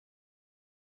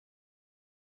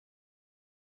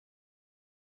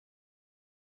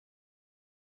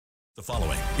The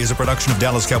following is a production of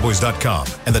DallasCowboys.com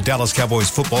and the Dallas Cowboys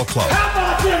Football Club. How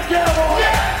about them Cowboys?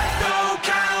 Yeah! Go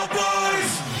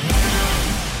Cowboys!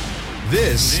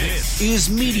 This is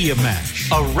Media Mash,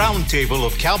 a roundtable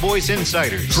of Cowboys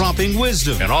insiders dropping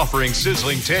wisdom and offering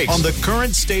sizzling takes on the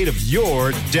current state of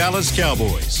your Dallas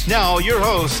Cowboys. Now, your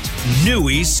host,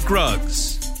 Newy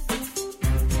Scruggs.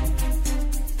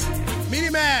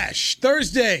 Media Mash,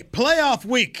 Thursday, playoff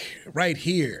week, right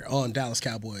here on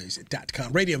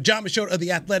DallasCowboys.com. Radio John Machota of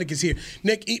The Athletic is here.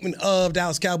 Nick Eatman of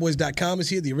DallasCowboys.com is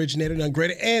here, the originator, none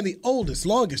greater, and the oldest,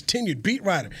 longest tenured beat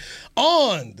writer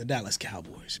on the Dallas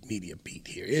Cowboys media beat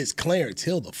here is Clarence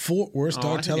Hill, the Fort Worth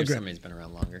Star-Telegram. Somebody's been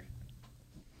around longer.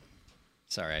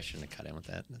 Sorry, I shouldn't have cut in with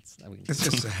that. That's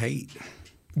just a hate.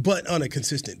 But on a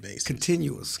consistent basis.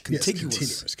 Contiguous. Yes,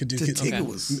 contiguous.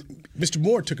 Contiguous. Mr.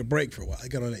 Moore took a break for a while. He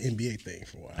got on an NBA thing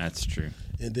for a while. That's true.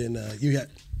 And then you had,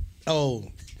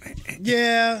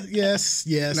 yes.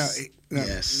 No.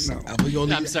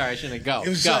 I'm sorry, I shouldn't have.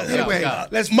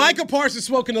 Go. Micah Parsons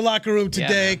spoke in the locker room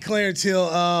today. Clarence Hill,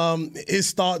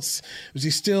 his thoughts. Was he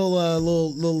still a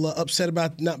little upset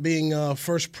about not being named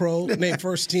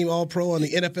first team All-Pro on the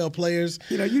NFL players?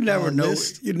 You never know.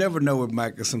 List? You never know with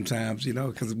Micah sometimes,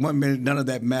 because one minute none of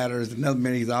that matters, another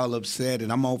minute he's all upset, and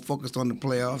I'm all focused on the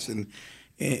playoffs and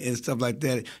stuff like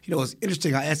that. It's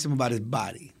interesting. I asked him about his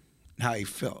body, how he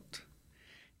felt.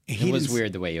 And it was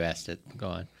weird the way you asked it. Go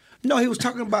on. No, he was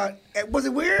talking about. Was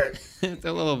it weird? A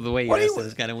little of the way you asked it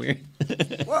was kind of weird.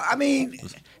 Well, I mean,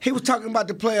 he was talking about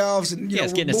the playoffs and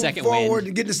getting a second forward win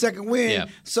and getting a second win. Yeah.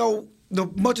 So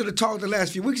much of the talk the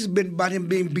last few weeks has been about him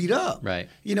being beat up. Right.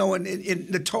 And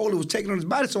the toll it was taking on his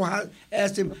body. So I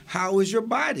asked him, "How is your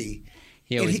body?"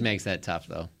 He always makes that tough,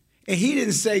 though. And he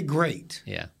didn't say great.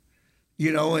 Yeah.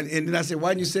 And then I said,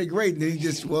 why didn't you say great? And then he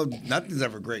just, nothing's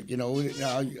ever great, all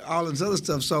this other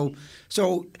stuff.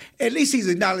 So at least he's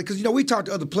acknowledged, because, we talked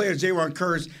to other players, J-Ron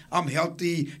Curse, I'm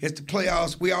healthy, it's the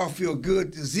playoffs, we all feel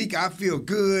good. Zeke, I feel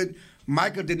good.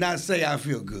 Michael did not say I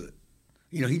feel good.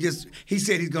 He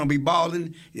said he's going to be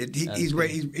balling, he's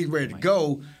ready to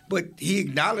go, but he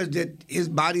acknowledged that his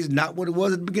body's not what it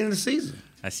was at the beginning of the season.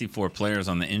 I see 4 players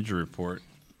on the injury report.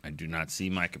 I do not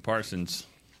see Micah Parsons.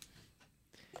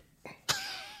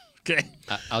 Okay.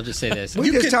 I'll just say this.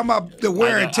 We just talking about the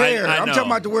wear and tear. I I'm talking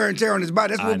about the wear and tear on his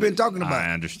body. That's what we've been talking about.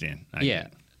 I understand.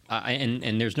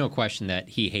 And there's no question that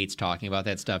he hates talking about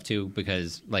that stuff, too,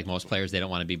 because, like most players, they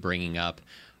don't want to be bringing up,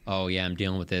 oh, yeah, I'm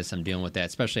dealing with this, I'm dealing with that,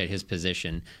 especially at his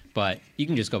position. But you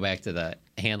can just go back to the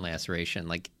hand laceration.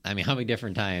 How many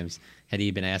different times had he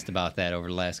been asked about that over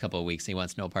the last couple of weeks? He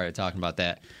wants no part of talking about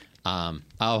that.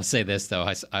 I'll say this, though.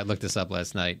 I looked this up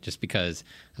last night just because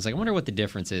I was like, I wonder what the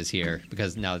difference is here,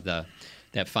 because now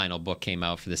that final book came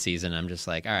out for the season. I'm just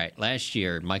like, all right, last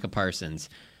year, Micah Parsons,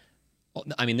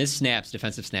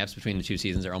 defensive snaps between the two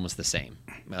seasons are almost the same.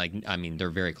 They're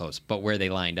very close. But where they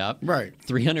lined up, right,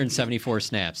 374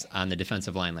 snaps on the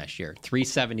defensive line last year,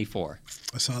 374.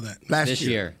 I saw that. This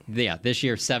year,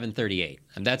 738.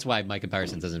 And that's why Micah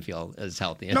Parsons doesn't feel as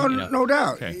healthy. No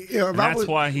doubt. Okay. That's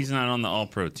why he's not on the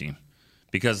All-Pro team,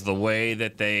 because the way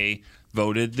that they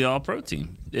voted the All-Pro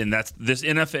team, and that's this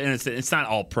NFL. And it's not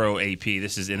All-Pro AP.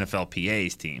 This is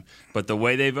NFLPA's team. But the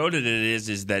way they voted it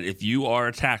is that if you are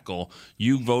a tackle,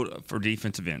 you vote for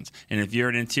defensive ends, and if you're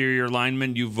an interior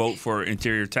lineman, you vote for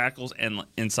interior tackles and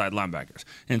inside linebackers.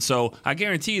 And so I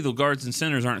guarantee you, the guards and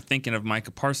centers aren't thinking of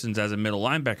Micah Parsons as a middle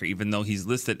linebacker, even though he's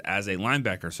listed as a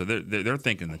linebacker. So they're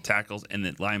thinking the tackles and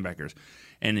the linebackers,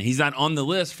 and he's not on the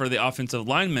list for the offensive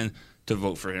linemen to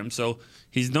vote for him. So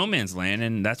he's no man's land,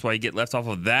 and that's why you get left off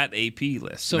of that AP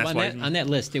list. So on that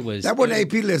list, it was... That wasn't an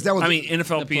AP list. That was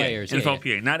NFLPA. Players,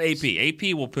 NFLPA, not AP.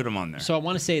 AP will put him on there. So I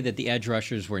want to say that the edge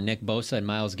rushers were Nick Bosa and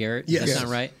Myles Garrett. Does that sound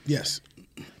right? Yes.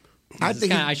 I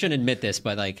shouldn't admit this,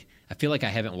 but I feel like I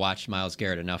haven't watched Myles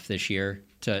Garrett enough this year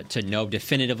to know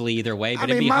definitively either way. But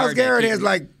Myles Garrett has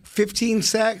 15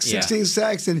 sacks, 16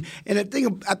 sacks, and I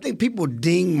think people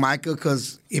ding Micah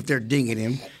if they're dinging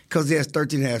him, because he has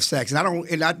 13.5 sacks.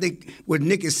 And I think what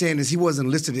Nick is saying is he wasn't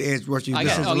listed as edge rusher. I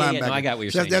got what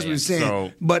you're saying. That's what he's saying.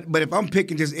 So, but if I'm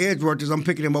picking just edge rushers, I'm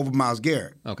picking him over Myles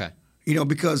Garrett. Okay.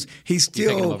 Because he's still... You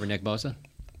picking him over Nick Bosa?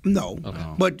 No,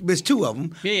 but there's 2 of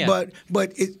them. Yeah. But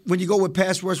when you go with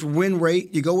pass rush win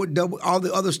rate, you go with double, all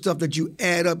the other stuff that you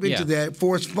add up into that,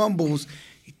 forced fumbles,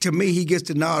 to me, he gets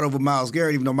the nod over Myles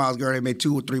Garrett, even though Myles Garrett had made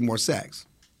 2 or 3 more sacks.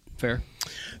 Fair.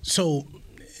 So,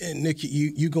 Nick,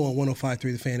 you go on 105.3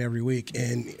 The Fan every week,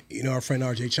 and our friend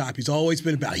RJ Chop, he's always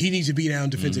been about he needs to be down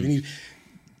defensive.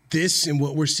 this and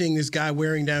what we're seeing this guy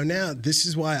wearing down now, this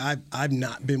is why I've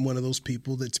not been one of those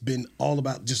people that's been all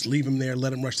about just leave him there,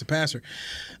 let him rush the passer.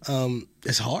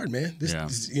 It's hard, man. This,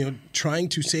 trying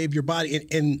to save your body.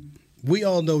 And we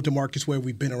all know DeMarcus Ware.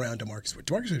 We've been around DeMarcus Ware.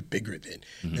 DeMarcus is bigger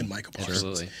than Michael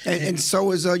Parsons. Absolutely. And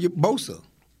so is Bosa.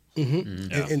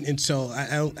 And so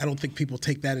I don't think people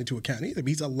take that into account either.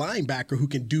 He's a linebacker who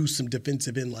can do some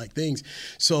defensive end-like things.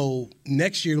 So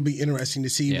next year it'll be interesting to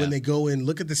see when they go and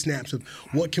look at the snaps of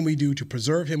what can we do to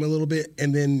preserve him a little bit,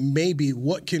 and then maybe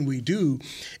what can we do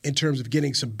in terms of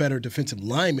getting some better defensive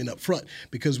linemen up front,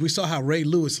 because we saw how Ray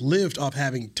Lewis lived off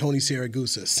having Tony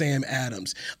Siragusa, Sam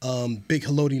Adams, Big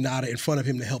Haloti Ngata in front of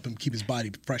him to help him keep his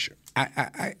body fresher.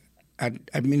 I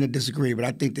mean to disagree, but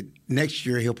I think that next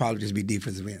year he'll probably just be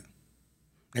defensive end.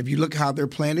 If you look how they're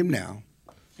playing him now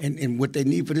and what they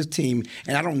need for this team,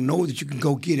 and I don't know that you can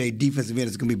go get a defensive end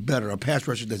that's going to be better, a pass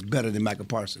rusher that's better than Michael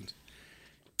Parsons.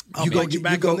 You go get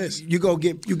better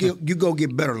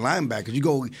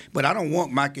linebackers. But I don't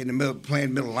want Mike in the middle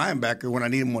playing middle linebacker when I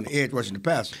need him on the edge rushing the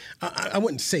passer. I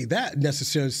wouldn't say that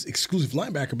necessarily as exclusive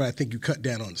linebacker, but I think you cut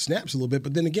down on the snaps a little bit.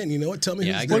 But then again, you know what? Tell me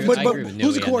who's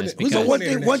the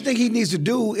coordinator. One thing he needs to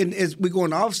do is we go in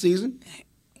the offseason,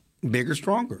 bigger,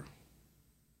 stronger.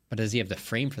 But does he have the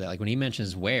frame for that? Like when he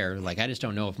mentions Ware, like I just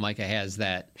don't know if Micah has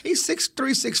that. He's 6'3",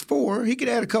 6'4". He could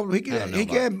add a couple. He could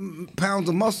add pounds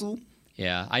of muscle.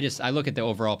 Yeah, I look at the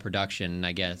overall production, and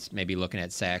I guess maybe looking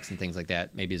at sacks and things like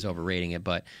that maybe is overrating it.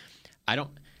 But I don't.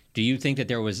 Do you think that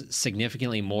there was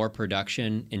significantly more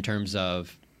production in terms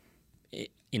of,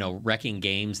 wrecking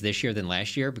games this year than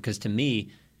last year? Because to me,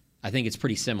 I think it's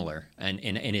pretty similar and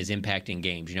his impact in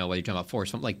games. Whether you're talking about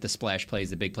force, like the splash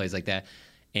plays, the big plays like that.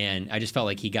 And I just felt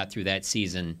like he got through that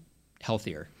season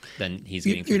healthier than he's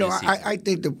getting through this season. I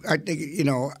think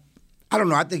I don't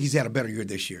know. I think he's had a better year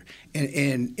this year, and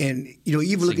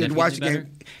even looking at the Washington game,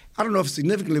 I don't know if it's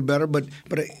significantly better, but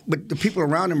the people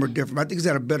around him are different. I think he's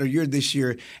had a better year this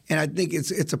year, and I think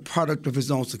it's a product of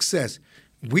his own success.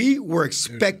 We were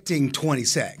expecting 20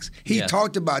 sacks. He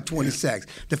talked about 20 sacks.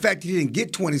 The fact he didn't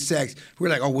get 20 sacks, we're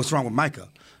like, oh, what's wrong with Micah?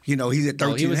 He's at 13.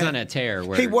 Well, he was on a tear.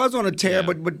 He was on a tear,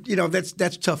 but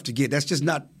that's tough to get. That's just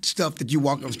not stuff that you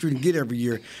walk on the street and get every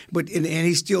year. But and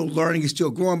he's still learning, he's still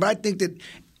growing. But I think that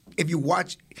if you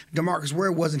watch DeMarcus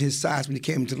Ware, wasn't his size when he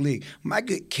came into the league.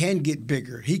 Micah can get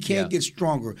bigger. He can get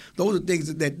stronger. Those are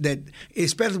things that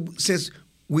especially since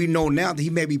we know now that he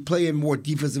may be playing more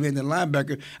defensive end than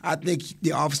linebacker, I think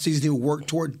the offseason he'll work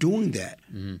toward doing that.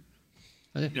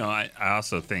 Mm-hmm. I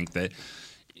also think that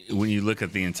when you look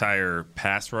at the entire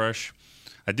pass rush,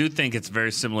 I do think it's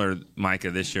very similar to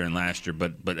Micah this year and last year,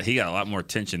 but he got a lot more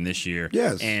attention this year.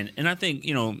 Yes. And I think,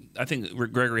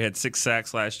 Gregory had 6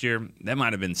 sacks last year. That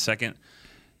might have been second.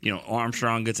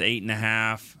 Armstrong gets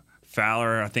 8.5.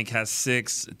 Fowler, I think, has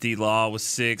 6. D-Law with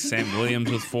 6. Sam Williams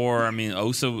with 4. I mean,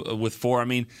 Osa with 4. I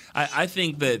mean, I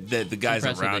think that the guys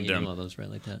around him. All those right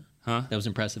like that. Huh? That was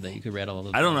impressive that you could read all of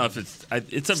those. I don't know if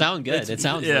it's sound good. It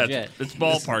sounds legit. It's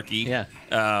ballparky. Yeah.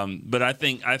 But I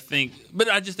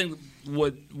just think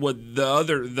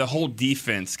the whole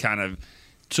defense kind of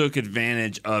took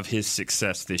advantage of his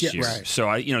success this year. Right.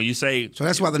 So you say. So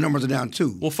that's why the numbers are down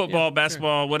too. Well, football,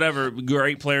 basketball, whatever,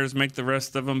 great players make the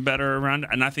rest of them better around,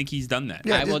 and I think he's done that.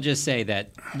 I will just say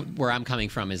that where I'm coming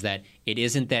from is that it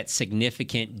isn't that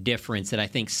significant difference that I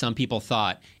think some people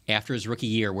thought after his rookie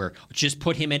year, where just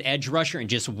put him at edge rusher and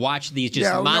just watch these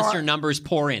monster numbers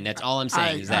pour in. That's all I'm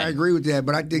saying. I agree with that,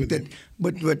 but I think that,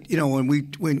 but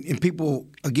when people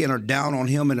again are down on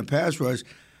him in the pass rush.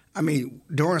 I mean,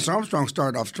 Dorrance Armstrong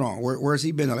started off strong. Where has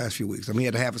he been the last few weeks? I mean, he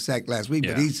had a half a sack last week,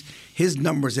 but his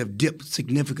numbers have dipped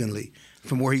significantly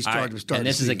from where he started. And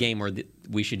this is a game where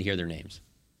we should hear their names.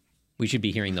 We should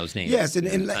be hearing those names. Yes,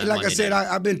 and like I said,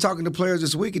 I've been talking to players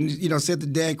this week, and said to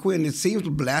Dan Quinn, it seems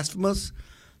blasphemous,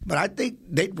 but I think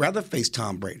they'd rather face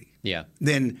Tom Brady. Yeah.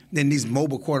 Than these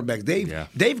mobile quarterbacks.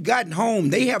 They've gotten home.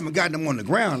 They haven't gotten them on the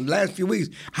ground the last few weeks.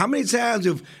 How many times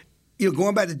have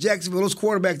going back to Jacksonville, those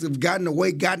quarterbacks have gotten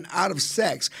out of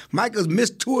sacks. Micah's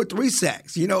missed 2 or 3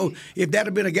 sacks. If that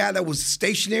had been a guy that was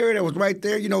stationary, that was right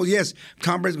there, yes,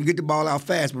 Tom Brady's going to get the ball out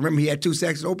fast. But remember, he had 2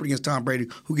 sacks open against Tom Brady,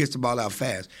 who gets the ball out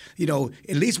fast.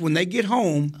 At least when they get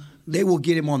home, they will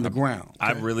get him on the ground.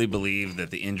 I really believe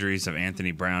that the injuries of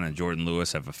Anthony Brown and Jordan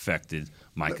Lewis have affected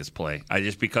Micah's play.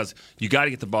 Because you got to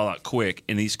get the ball out quick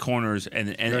in these corners, and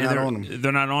they're not on him.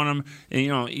 They're not on him. And,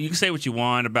 you can say what you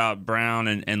want about Brown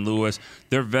and Lewis.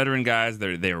 They're veteran guys.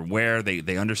 They're aware.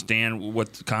 They understand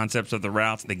what the concepts of the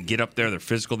routes. They can get up there. They're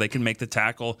physical. They can make the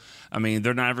tackle. I mean,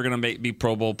 they're not ever going to be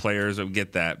Pro Bowl players. I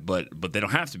get that, but they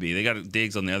don't have to be. They got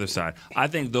Diggs on the other side. I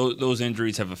think those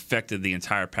injuries have affected the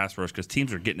entire pass rush because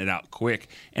teams are getting it out quick,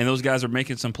 and those guys are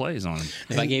making some plays on him.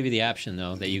 If I gave you the option,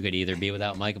 though, that you could either be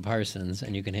without Micah Parsons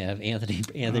and you can have Anthony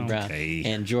Brown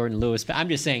and Jordan Lewis. I'm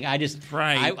just saying,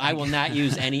 I will not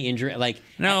use any injury.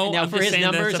 Now for his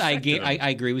numbers, I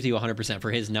agree with you 100%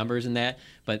 for his numbers and that,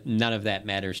 but none of that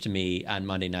matters to me on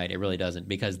Monday night. It really doesn't,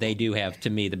 because they do have, to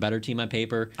me, the better team on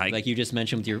paper. Like you just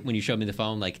mentioned when you showed me the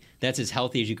phone, like that's as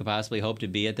healthy as you could possibly hope to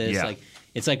be at this. Yeah.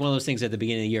 It's like one of those things at the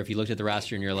beginning of the year. If you looked at the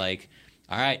roster and you're like,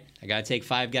 all right, I got to take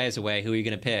 5 guys away. Who are you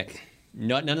going to pick?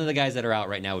 None of the guys that are out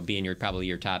right now would be in probably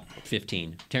your top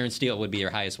 15. Terrence Steele would be your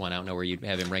highest one. I don't know where you'd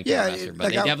have him ranked in the roster, but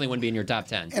they definitely wouldn't be in your top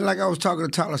 10. And like I was talking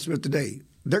to Tyler Smith today,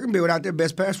 they're going to be without their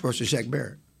best pass rusher, Shaq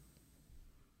Barrett.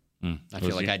 I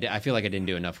feel like I didn't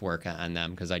do enough work on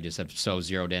them because I just have so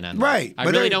zeroed in on them. Right. I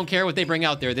really don't care what they bring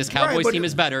out there. This Cowboys team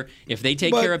is better if they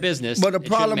take care of business. But the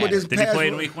problem with this did he play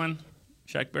in week 1?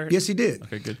 Shaq Barrett? Yes, he did.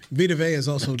 Okay, good. Vita Vea is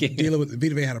also dealing with.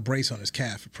 Vita Vea had a brace on his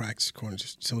calf at practice, according to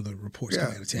some of the reports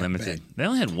coming out of Tampa Limited. They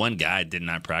only had one guy did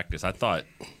not practice. I thought.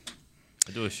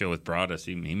 I do a show with Broadus.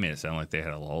 He made it sound like they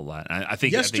had a whole lot. I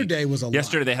think yesterday was a lot.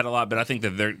 Yesterday they had a lot, but I think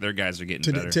that their guys are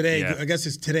getting better. Today, I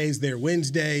guess today's their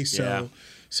Wednesday, so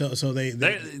they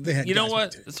had. You know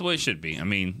what? That's the way it should be. I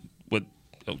mean, with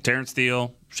Terrence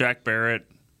Steele, Shaq Barrett,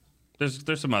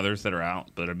 there's some others that are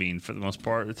out, but I mean, for the most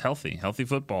part, it's healthy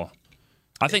football.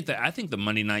 I think the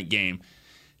Monday night game,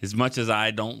 as much as I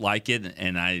don't like it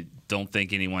and I don't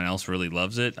think anyone else really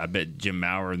loves it, I bet Jim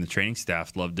Maurer and the training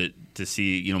staff loved it to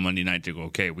see, Monday night to go,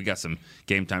 okay, we got some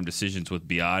game time decisions with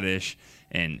Biotish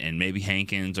and maybe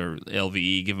Hankins or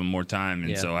LVE, give them more time.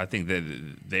 And so I think that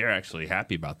they're actually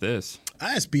happy about this.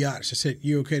 I asked Biotish, I said,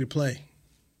 you okay to play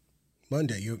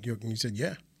Monday? You said,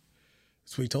 yeah.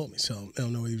 That's what he told me. So I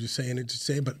don't know what he was saying it to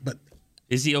say, but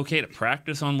is he okay to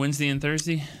practice on Wednesday and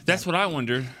Thursday? That's what I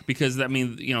wonder, because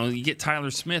you get Tyler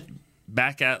Smith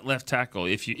back at left tackle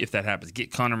if that happens.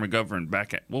 Get Connor McGovern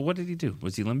back at. Well, what did he do?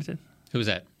 Was he limited? Who was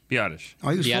that? Biotish. Oh,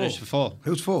 he was Biotish full. He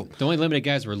was full. The only limited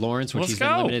guys were Lawrence, which he's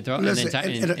been limited to, and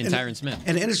Tyron Smith.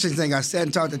 And the interesting thing, I sat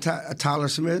and talked to Tyler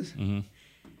Smith, and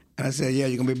I said, "Yeah,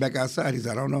 you're gonna be back outside." He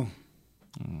said, "I don't know."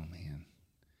 Oh man.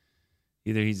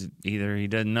 Either he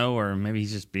doesn't know, or maybe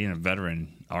he's just being a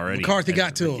veteran already. McCarthy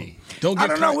got to him. I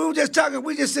don't know. We were just talking.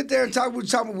 We just sit there and talk. We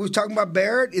were talking about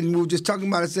Barrett, and we were just talking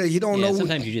about it. Said he don't know.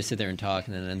 Sometimes you just sit there and talk,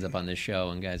 and then it ends up on this show,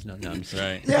 and guys don't know.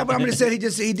 Right. Yeah, but I'm just saying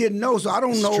he didn't know. So I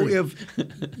don't know if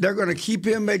they're going to keep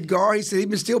him at guard. He said he's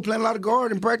been still playing a lot of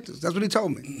guard in practice. That's what he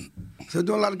told me. So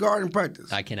doing a lot of guard in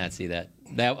practice. I cannot see that.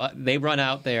 They run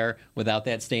out there without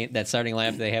that starting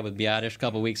lineup they had with Biotish a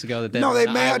couple weeks ago. No, they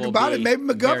mad about it. Maybe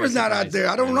McGovern's not out there.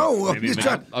 I don't know. I'm just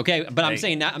trying. Okay, but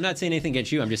I'm not saying anything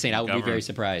against you. I'm just saying I would be very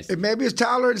surprised. Maybe it's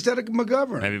Tyler instead of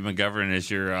McGovern. Maybe McGovern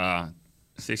is your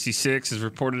 66 is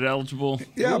reported eligible.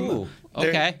 Yeah. Ooh,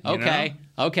 okay.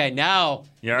 Now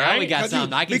we got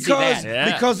something. I can see that.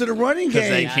 Yeah. Because of the running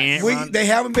game. They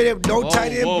haven't been able. No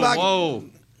tight end block. Whoa.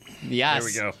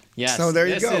 Yes. There we go. Yes. So there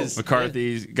you go.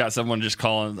 McCarthy's got someone just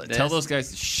calling. Tell those guys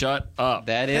to shut up.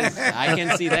 That is. I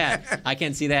can see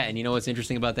that. And you know what's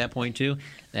interesting about that point, too?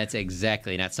 That's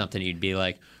exactly not something you'd be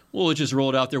like, well, let's just roll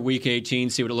it out there week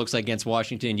 18, see what it looks like against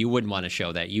Washington. You wouldn't want to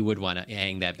show that. You would want to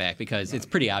hang that back because it's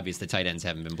pretty obvious the tight ends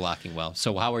haven't been blocking well.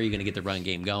 So how are you going to get the run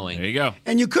game going? There you go.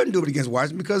 And you couldn't do it against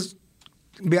Washington because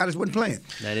Biotish wasn't playing.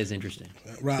 That is interesting.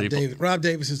 Rob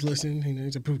Davis is listening.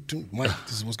 He's a Mike,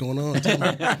 this is what's going on. Tell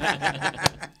him.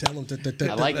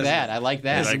 I like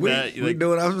that. We're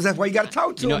doing. That's why you got to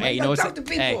talk to them. You know talk to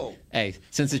people. Hey,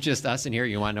 since it's just us in here,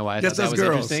 you want to know why I thought that was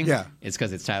interesting? Yeah. It's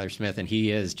because it's Tyler Smith, and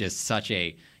he is just such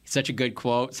a good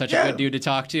quote, such a good dude to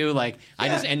talk to. Like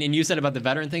and you said about the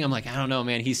veteran thing, I'm like, I don't know,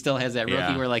 man. He still has that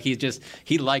rookie where like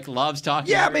he loves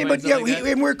talking. Yeah,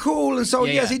 and we're cool, and so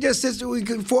he just sits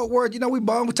in Fort Worth.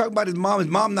 We talk about his mom. His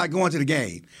mom not going to the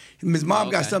game. His mom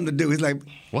got something to do. He's like,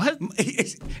 what?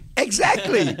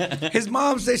 Exactly. His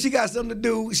mom said she got something to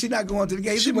do. She's not going to the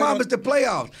game. His mom is the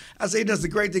playoffs. I say that's the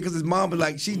great thing because his mom is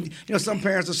like, some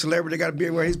parents are celebrity. They got to be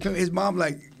aware. His mom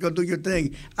like, go do your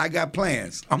thing. I got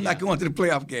plans. I'm not going to the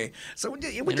playoff game. So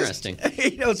Interesting.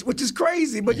 Which is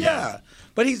crazy, but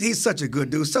but he's such a good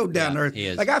dude, so down to earth. he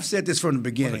is. Like I've said this from the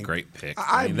beginning. What a great pick.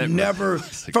 I've never,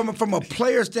 from a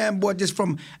player standpoint,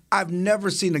 I've never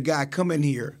seen a guy come in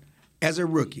here as a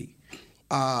rookie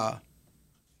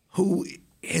who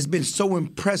has been so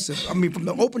impressive. I mean, from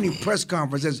the opening press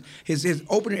conference, his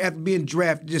opening after being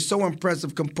drafted, just so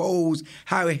impressive, composed,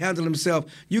 how he handled himself.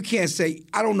 You can't say,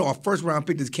 I don't know, a first-round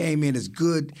pick that came in as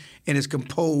good and as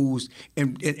composed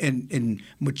and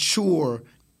mature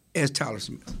as Tyler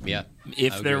Smith. Yeah.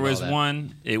 If there was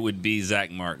one, it would be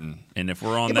Zach Martin. And if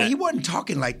we're on that, but he wasn't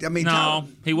talking like that. I mean, no,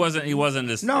 he wasn't. He wasn't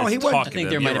as No, he wasn't. talkative. I think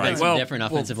there might have been some different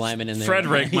offensive linemen in there.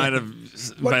 Frederick might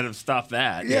have stopped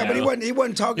that. Yeah, but he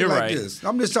wasn't talking You're like right. this.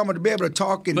 I'm just talking about to be able to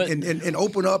talk and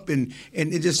open up and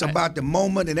it's just about the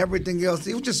moment and everything else.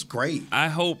 It was just great. I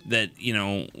hope that,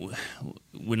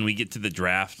 when we get to the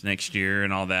draft next year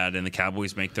and all that, and the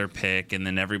Cowboys make their pick, and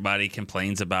then everybody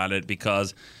complains about it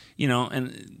because,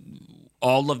 and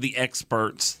all of the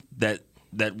experts that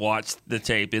watch the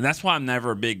tape, and that's why I'm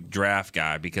never a big draft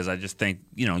guy, because I just think,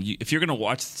 if you're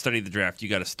going to study the draft, you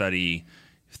got to study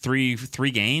three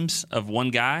games of one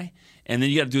guy, and then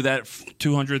you got to do that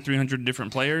 200, 300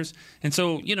 different players. And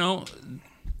so,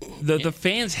 the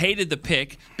fans hated the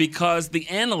pick because the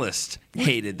analysts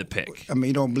hated the pick. I mean,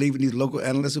 you don't believe in these local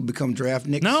analysts who become draft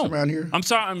nicks around here? I'm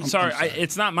sorry.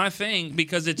 It's not my thing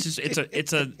because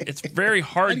it's very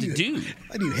hard to do.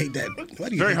 Why do you hate that? Why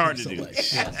do you Very hate hard that to so do.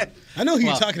 much? I know who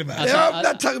you're talking about. I'm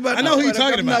not talking about. I know who you're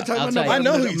talking about. I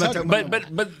know who you're talking about.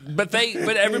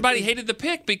 But everybody hated the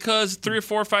pick because 3 or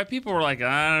 4 or 5 people were like,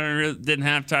 I didn't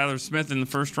have Tyler Smith in the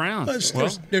first round.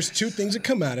 There's 2 things that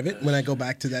come out of it when I go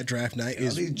back to that draft night.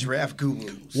 Is these draft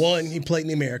gurus. One, he played in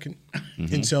the American,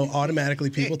 and so automatically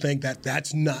people think that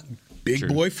that's not big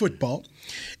boy football.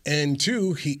 And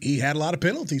 2, he had a lot of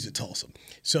penalties at Tulsa.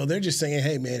 So they're just saying,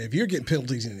 hey, man, if you're getting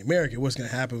penalties in America, what's going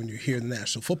to happen when you're here in the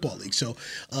National Football League? So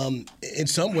in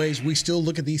some ways, we still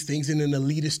look at these things in an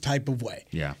elitist type of way.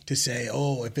 Yeah. To say,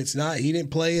 oh, if it's not, he didn't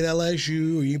play at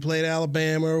LSU or he played at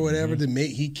Alabama or whatever, then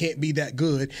he can't be that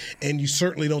good. And you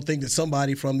certainly don't think that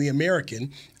somebody from the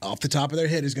American, off the top of their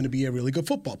head, is going to be a really good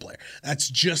football player. That's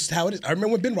just how it is. I remember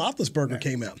when Ben Roethlisberger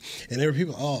came out, and there were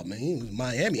people, oh, man, he was in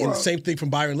Miami. And the same thing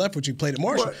from Byron Leftwich, who played at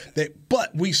Marshall.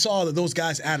 But we saw that those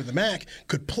guys out of the MAC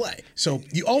could play. So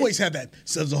you always have that.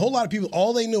 So there's a whole lot of people,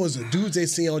 all they know is the dudes they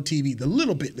see on TV, the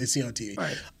little bit they see on TV.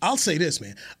 Right. I'll say this,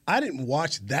 man. I didn't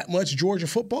watch that much Georgia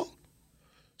football.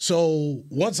 So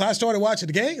once I started watching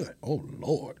the game, like, oh,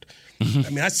 Lord. I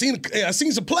mean, I seen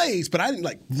some plays, but I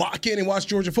didn't lock in and watch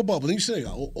Georgia football. But then you say,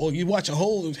 you watch a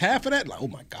whole half of that, like, oh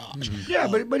my gosh. Yeah,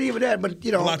 but even that,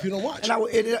 a lot of people don't watch.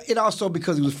 And it also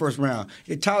because he was first round.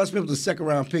 If Tyler Smith was a second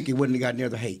round pick, he wouldn't have got near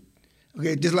the hate.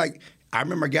 Okay, just like I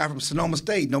remember a guy from Sonoma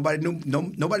State. Nobody knew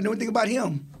anything about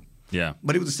him. Yeah,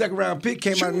 but he was a second round pick,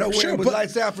 came out of nowhere, and was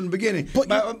lights out from the beginning.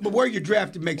 But where you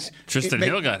drafted makes Tristan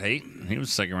Hill got hate. He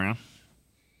was second round.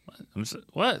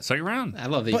 What? Second round? I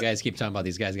love that you guys keep talking about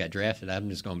these guys got drafted. I'm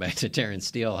just going back to Terrence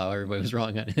Steele, how everybody was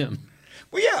wrong on him.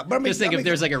 Well, yeah, but just think if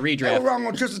there's like a redraft. They were wrong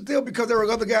on Tristan Steele because there were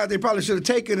other guys they probably should have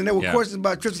taken, and there were questions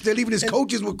about Tristan Steele. Even his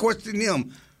coaches were questioning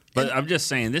him. But I'm just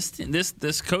saying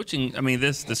this coaching. I mean,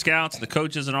 the scouts, the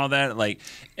coaches, and all that.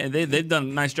 And they've done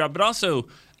a nice job. But also,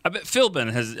 I bet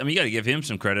Philbin has. I mean, you got to give him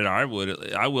some credit. I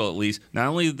will at least. Not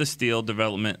only the Steele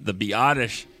development, the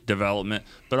Biotish development,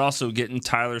 but also getting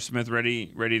Tyler Smith ready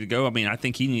to go. I mean, I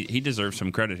think he deserves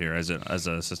some credit here as an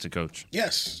assistant coach.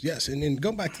 Yes, and then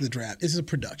going back to the draft, this is a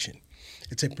production.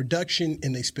 It's a production,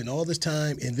 and they spend all this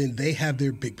time, and then they have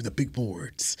the big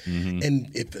boards. Mm-hmm. And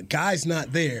if the guy's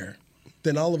not there,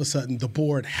 then all of a sudden the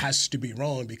board has to be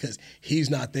wrong because he's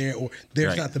not there or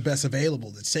there's not the best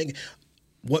available. That's saying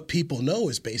what people know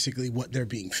is basically what they're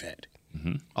being fed.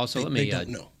 Mm-hmm. Also, let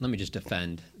me just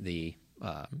defend the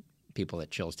people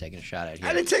that Chill's taking a shot at here.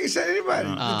 I didn't take a shot at anybody.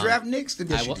 The draft Knicks.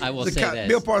 I will say this.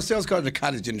 Bill Parcells called it the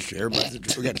cottage industry. Everybody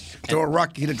got to throw a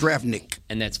rock, hit a draft Nick.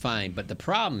 And that's fine. But the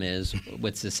problem is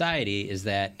with society is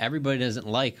that everybody doesn't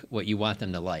like what you want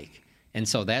them to like. And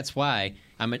so that's why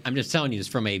I'm just telling you this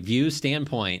from a view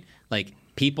standpoint,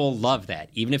 people love that,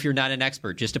 even if you're not an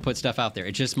expert, just to put stuff out there.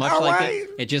 It's just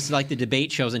it's just like the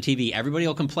debate shows on TV. Everybody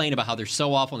will complain about how they're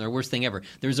so awful and they're the worst thing ever.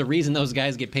 There's a reason those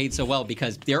guys get paid so well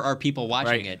because there are people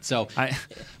watching it. So I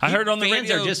heard on the fans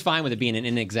radio, are just fine with it being an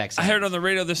inexact science. I heard on the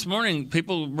radio this morning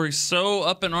people were so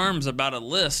up in arms about a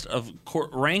list of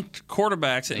ranked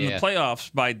quarterbacks in the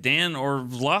playoffs by Dan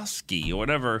Orlovsky or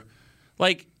whatever.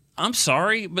 I'm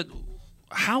sorry, but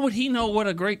how would he know what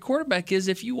a great quarterback is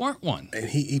if you aren't one? And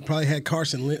he probably had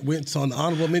Carson Wentz on the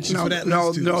honorable mention for that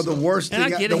list too. The worst And I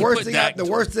thing, get the it, worst he thing, put the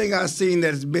Dak worst thing I've seen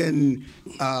that's been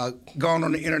gone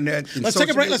on the internet. Let's take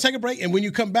a break. Let's take a break, and when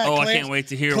you come back, Oh, I Clarence, can't wait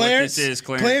to hear what this is,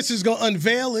 Clarence. Clarence is going to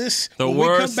unveil this. The when we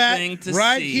come worst back, thing to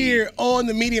right see. here on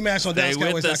the Media Mash on Stay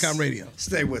with DallasCowboys.com us. radio.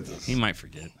 Stay with us. He might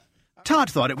forget.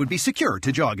 Todd thought it would be secure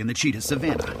to jog in the cheetah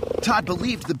savanna. Todd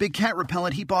believed the big cat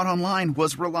repellent he bought online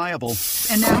was reliable.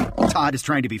 And now, Todd is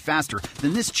trying to be faster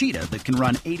than this cheetah that can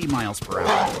run 80 miles per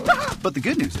hour. But the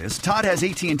good news is, Todd has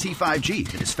AT&T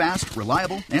 5G that is fast,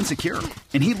 reliable, and secure.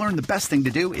 And he learned the best thing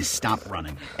to do is stop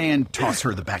running and toss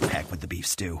her the backpack with the beef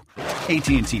stew.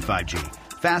 AT&T 5G.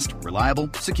 Fast, reliable,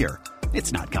 secure.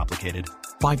 It's not complicated.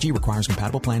 5G requires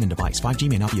compatible plan and device. 5G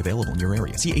may not be available in your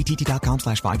area. See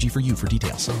att.com/5G for you for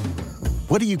details.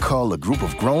 What do you call a group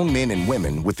of grown men and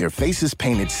women with their faces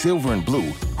painted silver and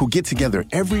blue who get together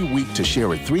every week to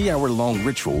share a 3-hour-long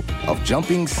ritual of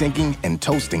jumping, singing, and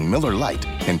toasting Miller Lite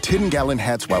in 10-gallon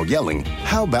hats while yelling,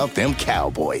 "How about them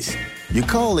Cowboys?" You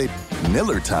call it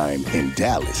Miller Time in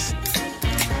Dallas.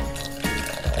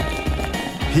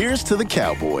 Here's to the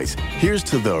Cowboys. Here's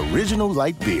to the original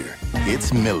light beer.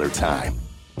 It's Miller Time.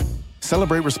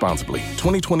 Celebrate responsibly.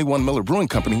 2021 Miller Brewing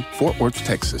Company, Fort Worth,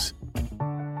 Texas.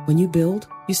 When you build,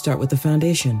 you start with the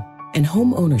foundation. And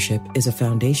home ownership is a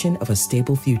foundation of a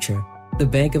stable future. The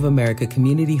Bank of America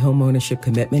Community Home Ownership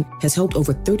Commitment has helped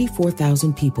over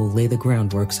 34,000 people lay the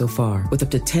groundwork so far, with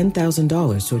up to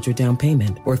 $10,000 towards your down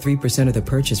payment or 3% of the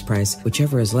purchase price,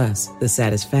 whichever is less. The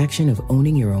satisfaction of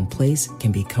owning your own place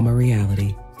can become a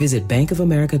reality. Visit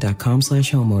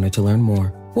bankofamerica.com/homeowner to learn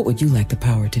more. What would you like the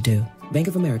power to do? Bank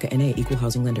of America N.A. Equal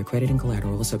Housing Lender. Credit and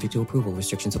collateral is subject to approval.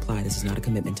 Restrictions apply. This is not a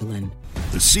commitment to lend.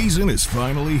 The season is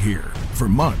finally here. For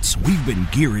months, we've been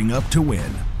gearing up to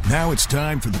win. Now it's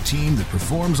time for the team that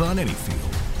performs on any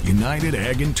field. United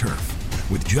Ag and Turf.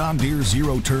 With John Deere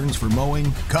zero turns for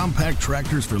mowing, compact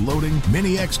tractors for loading,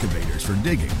 mini excavators for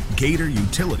digging, Gator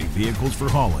utility vehicles for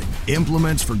hauling,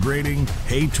 implements for grading,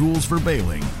 hay tools for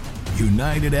baling.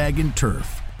 United Ag and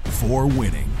Turf. For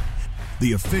winning.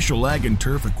 The official Ag and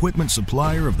Turf equipment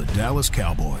supplier of the Dallas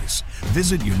Cowboys.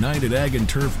 Visit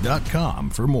UnitedAgAndTurf.com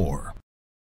for more.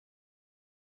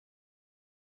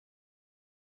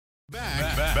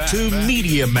 Back to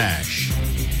Media Mash.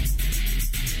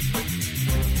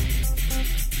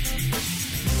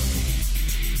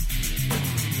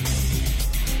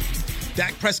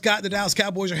 Dak Prescott, the Dallas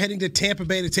Cowboys are heading to Tampa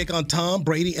Bay to take on Tom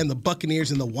Brady and the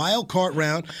Buccaneers in the wild card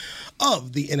round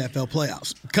of the NFL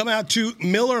playoffs. Come out to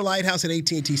Miller Lighthouse at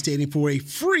AT&T Stadium for a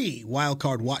free wild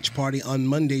card watch party on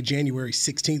Monday, January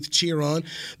 16th. Cheer on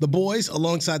the boys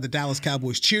alongside the Dallas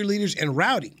Cowboys cheerleaders and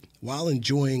Rowdy while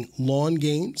enjoying lawn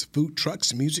games, food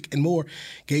trucks, music, and more.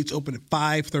 Gates open at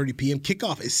 5:30 p.m.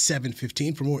 Kickoff is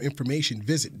 7:15. For more information,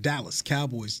 visit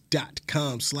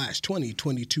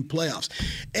DallasCowboys.com/2022 playoffs.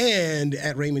 And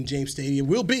at Raymond James Stadium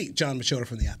will be John Machota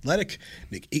from The Athletic,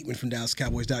 Nick Eatman from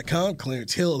DallasCowboys.com,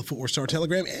 Clarence Hill of the Fort Worth Star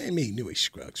Telegram, and me, Newy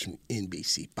Scruggs from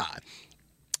NBC5.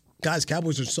 Guys,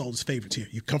 Cowboys are sold as favorites here.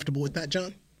 You comfortable with that,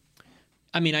 John?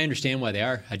 I mean, I understand why they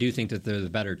are. I do think that they're the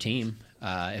better team.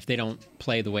 If they don't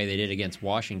play the way they did against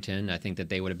Washington, I think that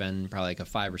they would have been probably like a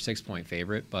 5 or 6 point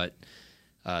favorite, but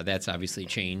that's obviously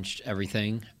changed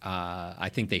everything.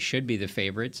 I think they should be the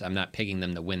favorites. I'm not picking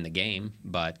them to win the game,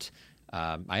 but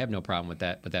I have no problem with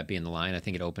that being the line. I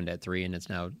think it opened at 3 and it's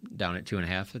now down at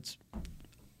 2.5.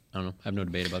 I don't know. I have no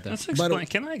debate about that.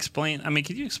 Can I explain? I mean,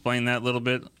 could you explain that a little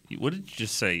bit? What did you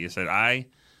just say? You said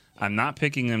I'm not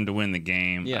picking them to win the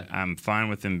game. Yeah. I'm fine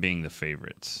with them being the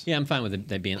favorites. Yeah, I'm fine with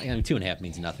that being. 2.5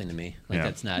 means nothing to me. Like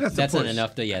that's not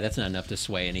enough to. Yeah, that's not enough to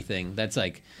sway anything. That's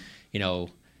like, the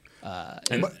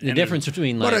difference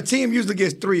between. But a team usually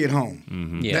gets 3 at home.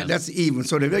 Mm-hmm. Yeah, that's even.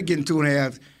 So if they're getting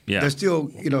 2.5, they're still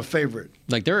favorite.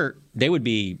 Like they would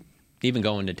be even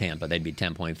going to Tampa. They'd be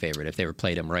 10-point favorite if they were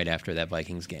played them right after that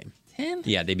Vikings game. 10?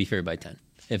 Yeah, they'd be favored by 10.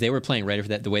 If they were playing right after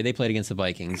that, the way they played against the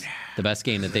Vikings, the best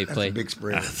game that they've played. A big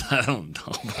spread. I don't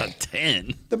know about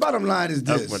 10. The bottom line is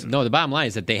this. No, the bottom line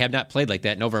is that they have not played like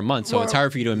that in over a month, so it's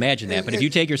hard for you to imagine that. But if you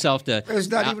take yourself to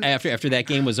after that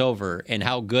game was over and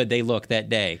how good they looked that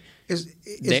day,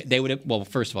 they would have. Well,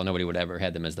 first of all, nobody would have ever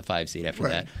had them as the 5 seed after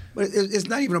that. But it's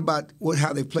not even about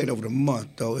how they played over the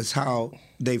month, though. It's how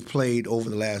they've played over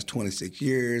the last 26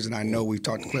 years. And I know we've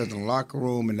talked to players in the locker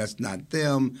room, and that's not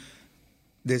them.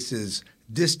 This is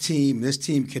this team. This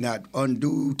team cannot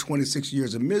undo 26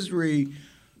 years of misery,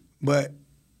 but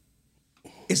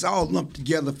it's all lumped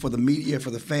together for the media, for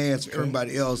the fans, for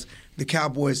everybody else. The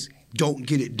Cowboys don't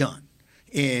get it done.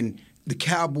 And the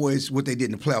Cowboys, what they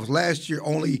did in the playoffs last year,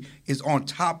 only is on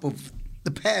top of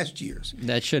the past years.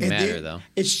 That shouldn't matter, though.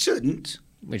 It shouldn't.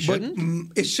 It shouldn't?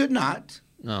 But it should not.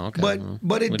 Oh, okay.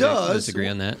 But it does. Disagree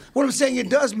on that. What I'm saying, it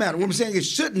does matter. What I'm saying, it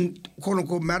shouldn't, quote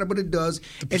unquote, matter, but it does.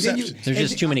 There's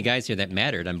just too many guys here that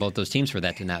mattered on both those teams for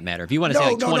that to not matter. If you want to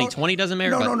say 2020 doesn't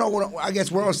matter, no. I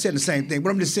guess we're all saying the same thing. But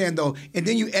I'm just saying though, and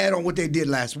then you add on what they did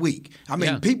last week. I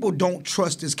mean, people don't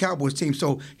trust this Cowboys team.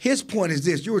 So his point is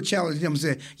this: you were challenging him and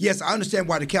saying, "Yes, I understand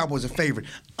why the Cowboys are favored.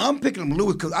 I'm picking them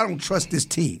Lewis because I don't trust this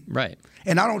team." Right.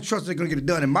 And I don't trust they're going to get it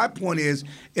done. And my point is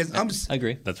I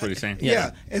agree. That's what he's saying.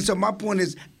 Yeah. And so my point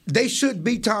is, they should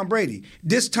beat Tom Brady.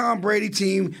 This Tom Brady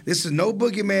team, this is no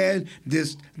boogeyman.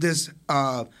 This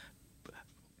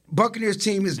Buccaneers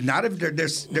team is not. They're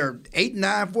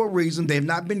 8-9 for a reason. They've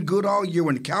not been good all year.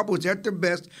 When the Cowboys are at their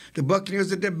best, the Buccaneers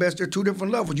at their best. They're two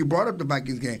different levels. You brought up the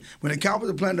Vikings game. When the Cowboys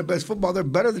are playing their best football, they're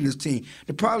better than this team.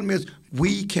 The problem is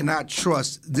we cannot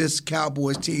trust this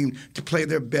Cowboys team to play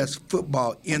their best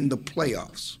football in the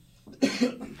playoffs.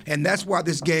 And that's why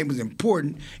this game is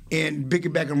important. And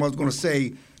piggyback on what I was going to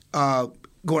say,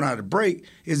 going out of the break,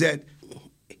 is that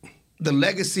the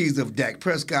legacies of Dak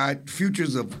Prescott,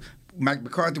 futures of Mike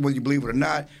McCarthy, whether you believe it or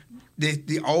not,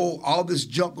 all this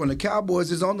junk on the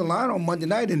Cowboys is on the line on Monday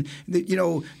night. And,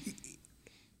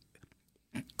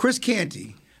 Chris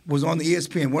Canty was on the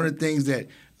ESPN. One of the things that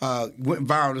went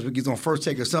viral this week, he's on First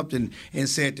Take or something, and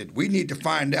said that we need to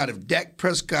find out if Dak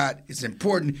Prescott is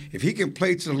important, if he can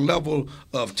play to the level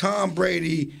of Tom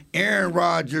Brady, Aaron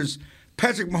Rodgers,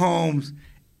 Patrick Mahomes,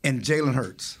 and Jalen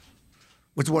Hurts.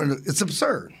 It's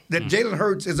absurd that Jalen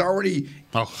Hurts is already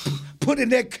put in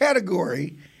that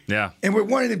category. Yeah. And we're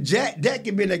wondering if Dak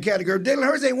can be in that category. Jalen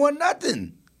Hurts ain't won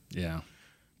nothing. Yeah.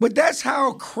 But that's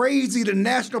how crazy the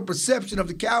national perception of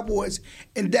the Cowboys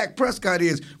and Dak Prescott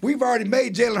is. We've already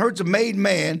made Jalen Hurts a made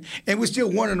man, and we're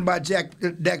still wondering about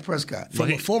Dak Prescott.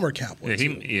 From a former Cowboy. He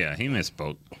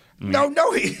misspoke. No,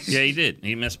 he did.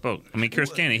 He misspoke. I mean,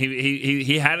 Chris Canty,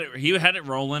 he had it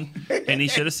rolling, and he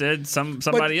should have said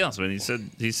somebody else. But he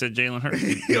said Jalen Hurts.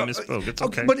 He misspoke. It's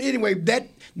okay. But anyway,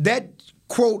 that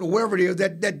quote or whatever it is,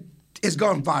 that it's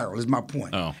gone viral. Is my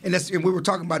point. Oh. And we were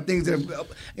talking about things that,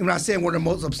 and when I say one of the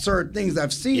most absurd things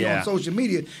I've seen on social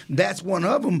media, that's one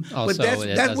of them. Also, but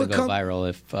it doesn't go viral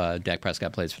if Dak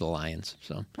Prescott plays for the Lions.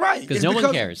 So right, because no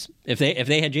one cares. If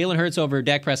they had Jalen Hurts over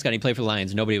Dak Prescott and he played for the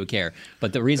Lions, nobody would care.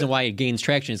 But the reason why it gains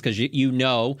traction is because you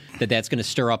know that's going to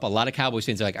stir up a lot of Cowboys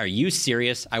fans. They're like, "Are you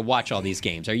serious? I watch all these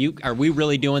games. Are we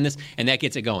really doing this?" And that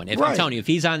gets it going. I'm telling you, if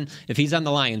he's on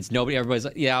the Lions, everybody's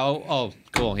like, "Yeah, oh,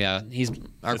 cool, yeah,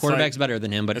 our quarterback's better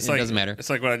than him," but it doesn't matter. It's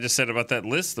like what I just said about that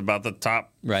list about the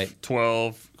top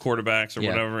 12 quarterbacks or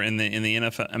whatever in the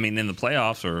NFL. I mean, in the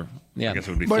playoffs, or I guess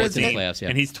it would be 14. In the playoffs,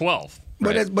 and he's 12.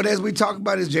 But as we talk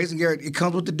about, Jason Garrett, it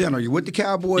comes with the dinner. You're with the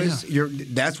Cowboys. Yeah.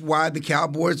 That's why the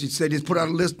Cowboys, they just put out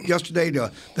a list yesterday,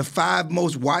 the 5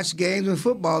 most watched games in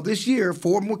football this year,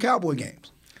 4 more Cowboy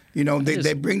games.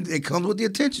 It comes with the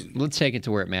attention. Let's take it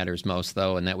to where it matters most,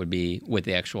 though, and that would be with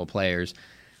the actual players.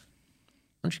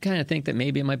 Don't you kind of think that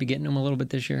maybe it might be getting them a little bit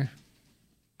this year?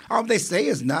 They say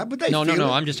it's not, but they No, feel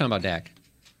it. I'm just talking about Dak.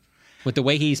 With the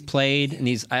way he's played, and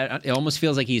it almost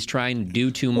feels like he's trying to do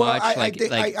too much. I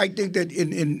think that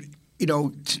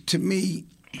to me,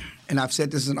 and I've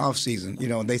said this in off season,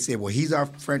 they say, well, he's our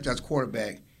franchise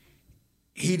quarterback.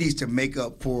 He needs to make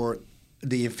up for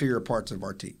the inferior parts of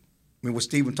our team. I mean, what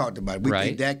Steven talked about, we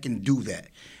think Dak can do that.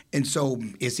 And so,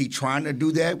 is he trying to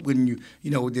do that when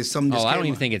there's some? I don't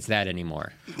even think it's that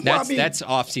anymore. That's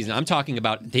off season. I'm talking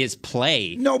about his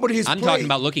play. No, but I'm talking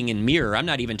about looking in mirror. I'm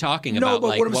not even talking about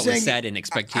what was said in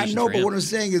expectations. I know, for but him. what I'm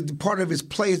saying is part of his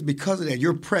play is because of that.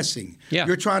 You're pressing. Yeah.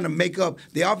 You're trying to make up.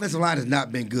 The offensive line has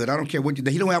not been good. I don't care what you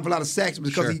do. He don't have a lot of sacks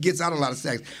because he gets out a lot of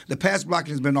sacks. The pass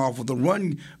blocking has been awful. The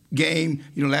run game,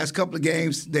 last couple of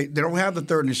games, they don't have the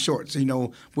third and shorts,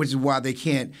 which is why they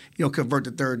can't, convert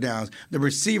the third downs. The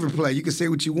receiver play, you can say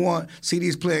what you want.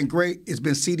 CD's playing great. It's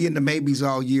been CD in the maybes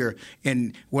all year.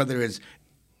 And whether it's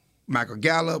Michael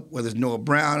Gallup, whether it's Noah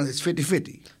Brown, it's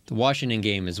 50-50. The Washington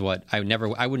game is what I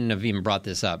wouldn't have even brought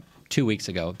this up 2 weeks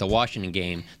ago. The Washington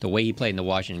game, the way he played in the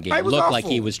Washington game, looked awful. like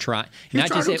he was trying. He was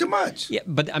trying to do too much. Yeah,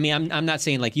 but I mean, I'm not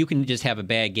saying like you can just have a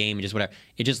bad game and just whatever.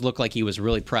 It just looked like he was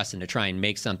really pressing to try and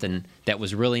make something that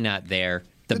was really not there.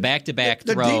 The back-to-back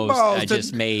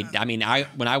throws made. I mean,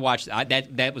 when I watched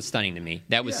that was stunning to me.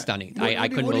 That was stunning. I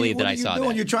couldn't believe that I saw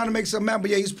that. You're trying to make something happen,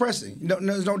 but he's pressing. No,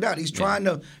 there's no doubt. He's trying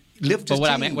to lift his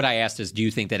team. But what I asked is, do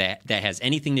you think that has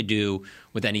anything to do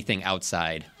with anything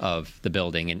outside of the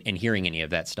building and hearing any of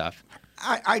that stuff?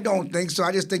 I don't think so.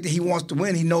 I just think that he wants to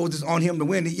win. He knows it's on him to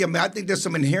win. I think there's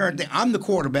some inherent thing. I'm the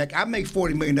quarterback. I make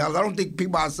 $40 million. I don't think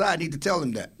people outside need to tell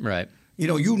him that. Right.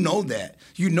 You know that.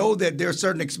 You know that there are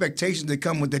certain expectations that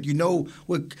come with that.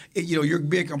 You're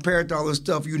being compared to all this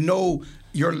stuff. You know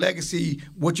your legacy,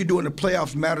 what you do in the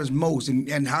playoffs matters most,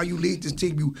 and how you lead this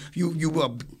team. You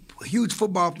a huge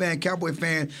football fan, Cowboy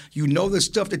fan. You know the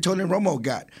stuff that Tony Romo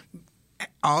got.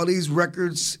 All these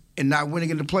records and not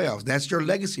winning in the playoffs. That's your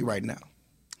legacy right now.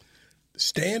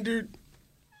 Standard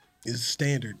is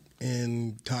standard.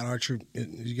 And Todd Archer,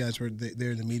 you guys were there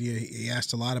in the media, he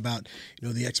asked a lot about,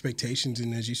 the expectations.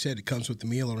 And as you said, it comes with the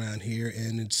meal around here.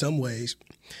 And in some ways,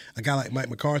 a guy like Mike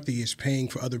McCarthy is paying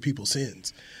for other people's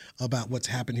sins about what's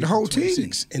happened here. The whole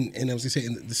team. And I was going to say,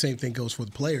 and the same thing goes for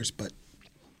the players. But,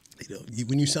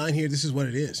 when you sign here, this is what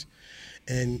it is.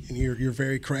 And you're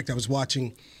very correct. I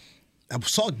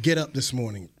saw Get Up this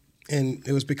morning. And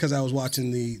it was because I was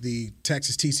watching the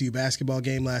Texas TCU basketball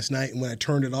game last night, and when I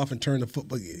turned it off and turned the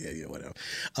football, whatever.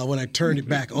 When I turned it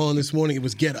back on this morning, it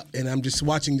was Get Up, and I'm just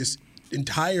watching this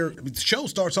the show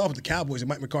starts off with the Cowboys and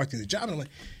Mike McCarthy and the job, and I'm like,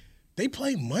 they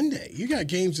play Monday. You got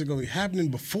games that are going to be happening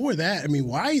before that. I mean,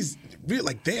 why is really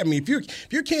like that? I mean, if you're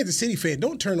a Kansas City fan,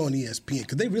 don't turn on ESPN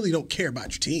because they really don't care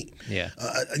about your team. Yeah.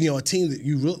 A team that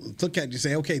you really look at and you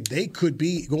say, okay, they could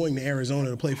be going to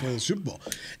Arizona to play for the Super Bowl,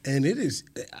 and it is.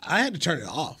 I had to turn it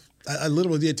off. I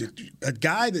literally did. A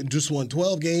guy that just won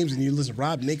 12 games, and you listen to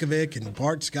Rob Ninkovich and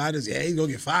Bart Scott is, he's going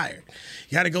to get fired.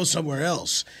 You got to go somewhere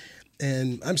else.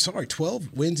 And I'm sorry,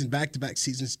 12 wins in back-to-back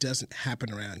seasons doesn't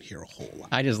happen around here a whole lot.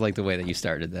 I just like the way that you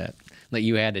started that. Like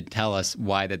you had to tell us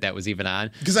why that was even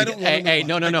on. Because I don't want to Hey,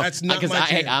 no. That's not my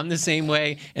jam. I'm the same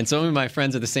way, and some of my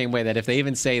friends are the same way, that if they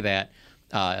even say that,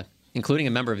 including a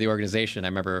member of the organization, I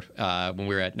remember when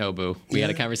we were at Nobu, we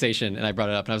had a conversation, and I brought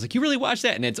it up, and I was like, you really watch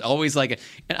that? And it's always like,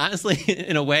 and honestly,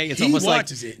 in a way, it's almost like.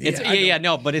 He watches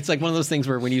it. But it's like one of those things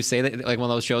where when you say that, like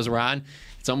one of those shows were on,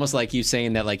 it's almost like you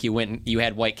saying that like you went and you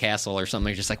had White Castle or something.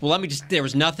 You're just like, well, there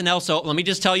was nothing else. So let me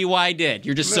just tell you why I did.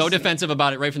 You're just so defensive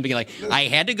about it right from the beginning. Like, I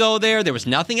had to go there. There was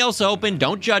nothing else open.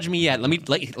 Don't judge me yet.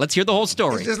 Let's hear the whole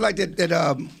story. It's just like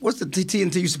that what's the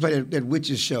TNT used to play that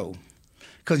witches show?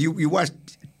 Because you watch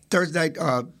Thursday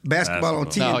night basketball on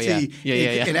TNT. Oh,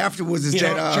 yeah. And afterwards it's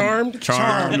Charmed?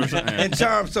 Charmed. And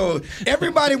Charmed. So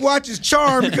everybody watches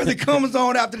Charmed because it comes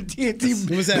on after the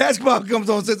TNT basketball comes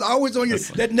on. So it's always on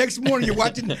that next morning you're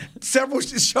watching several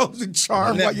shows in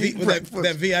Charmed while you eat breakfast.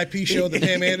 That VIP show that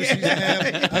Pam Anderson used to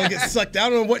have. I would get sucked. I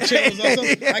don't know what channel was on.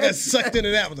 I got sucked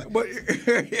into that.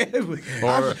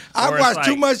 I watched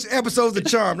too much episodes of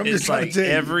Charmed. I'm just trying to tell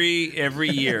you. Every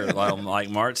year, like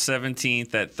March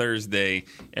 17th, that Thursday,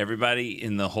 everybody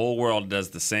in the whole world does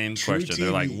the same question. TV.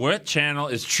 They're like, what channel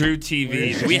is True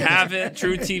TV? Do we have it,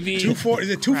 True TV? Is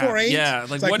it 248? Yeah.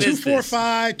 Like what is this?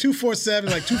 245, 247,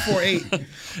 like 248.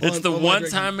 It's the one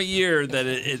time a year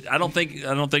that I don't think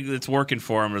it's working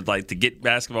for them, like to get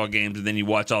basketball games and then you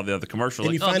watch all the other commercials.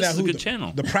 And like, you find out who who the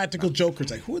channel. The Practical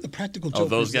Jokers. Like, who are the Practical Jokers? Oh,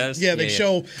 those guys? Yeah, they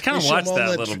show. Kind of watch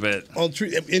that a little bit.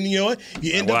 And you know what?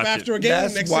 You end up after a game.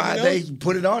 That's next why thing you know, they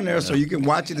put it on there so you can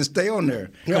watch it and stay on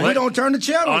there. We don't turn the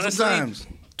channel sometimes.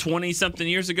 20-something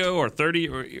years ago or 30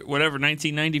 or whatever,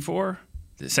 1994,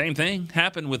 the same thing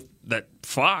happened with that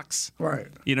Fox. Right.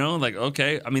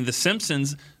 Okay. I mean, The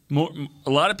Simpsons, a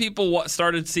lot of people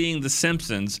started seeing The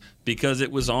Simpsons because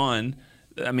it was on.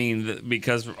 I mean,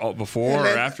 because before or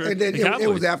after it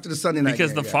was after the Sunday night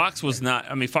because game, Fox was not.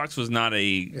 I mean, Fox was not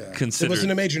considered. It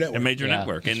wasn't a major network. A major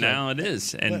network, and now it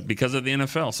is, and because of the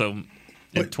NFL. So,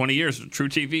 in 20 years, True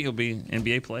TV will be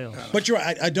NBA playoffs. But you're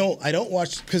right. I don't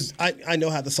watch because I know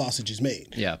how the sausage is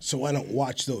made. Yeah. So I don't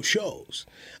watch those shows.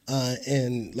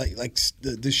 And like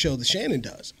the show that Shannon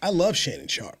does. I love Shannon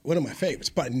Sharp. One of my favorites,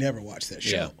 but I never watch that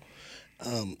show.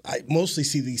 Yeah. I mostly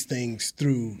see these things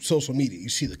through social media. You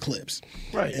see the clips.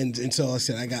 Right. And so like I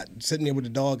said, I got sitting there with the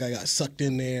dog, I got sucked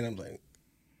in there, and I'm like,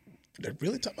 they're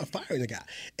really talking about firing the guy.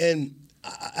 And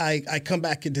I come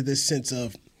back into this sense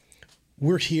of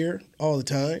we're here all the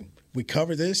time. We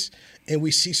cover this, and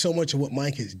we see so much of what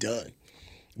Mike has done,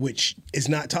 which is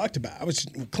not talked about.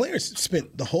 Clarence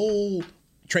spent the whole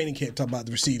training camp talking about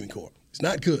the receiving corps. It's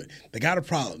not good. They got a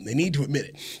problem. They need to admit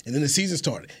it. And then the season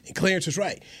started, and Clarence was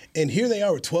right. And here they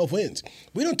are with 12 wins.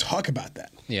 We don't talk about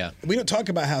that. Yeah. We don't talk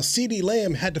about how CeeDee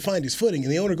Lamb had to find his footing,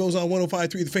 and the owner goes on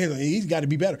 105.3, the fans, he's got to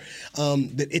be better.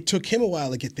 That it took him a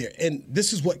while to get there. And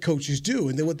this is what coaches do.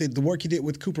 And then the work he did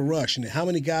with Cooper Rush, and how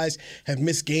many guys have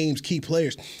missed games, key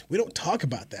players. We don't talk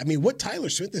about that. I mean, what Tyler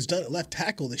Smith has done at left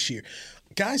tackle this year,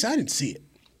 guys, I didn't see it.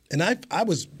 And I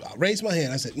raised my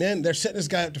hand. I said, man, they're setting this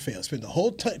guy up to fail. Spent the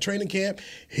whole training camp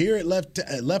here at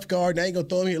left guard. Now you're going to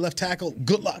throw him here at left tackle.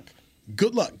 Good luck.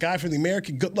 Good luck. Guy from the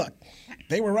American, good luck.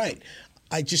 They were right.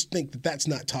 I just think that that's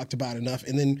not talked about enough.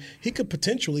 And then he could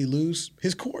potentially lose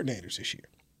his coordinators this year.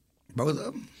 Both of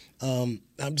them?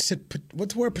 I just said,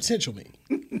 what's the word potential mean?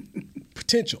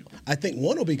 Potential. I think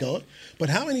one will be gone. But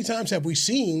how many times have we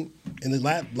seen in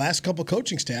the last couple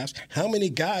coaching staffs, how many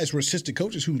guys were assistant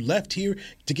coaches who left here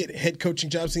to get head coaching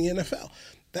jobs in the NFL?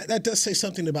 That does say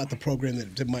something about the program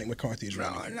that Mike McCarthy is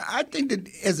running. No, I think that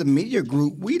as a media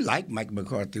group, we like Mike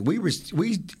McCarthy. But this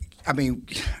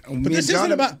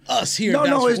isn't about us here.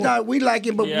 No, it's not. We like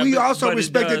him, but we also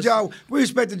respect the job. We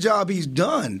respect the job he's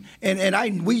done,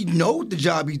 and we know the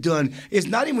job he's done. It's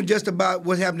not even just about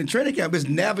what happened in training camp. It's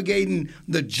navigating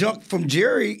the junk from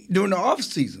Jerry during the off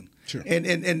season, sure. and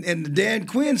the Dan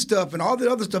Quinn stuff and all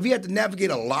the other stuff. He had to navigate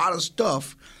a lot of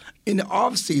stuff in the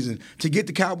offseason to get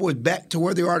the Cowboys back to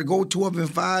where they are, to go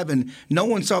 12-5, and no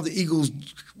one saw the Eagles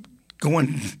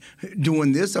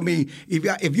doing this. I mean,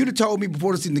 if you'd have told me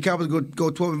before the season the Cowboys go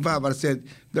 12-5, I'd have said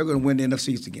they're going to win the NFC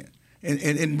East again.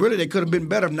 And really, they could have been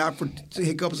better if not for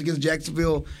hiccups against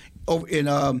Jacksonville over in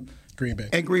Green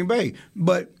Bay.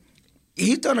 But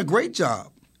he's done a great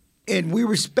job. And we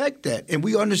respect that, and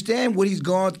we understand what he's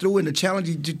gone through and the challenge.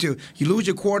 You lose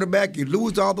your quarterback, you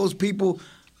lose all those people.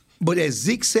 But as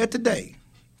Zeke said today,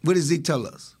 what did Zeke tell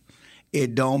us?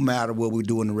 It don't matter what we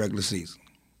do in the regular season.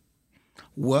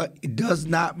 It does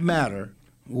not matter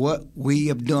what we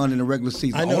have done in the regular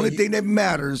season. The only thing that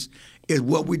matters is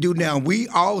what we do now. We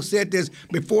all said this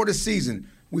before the season.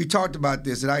 We talked about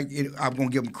this, and I'm going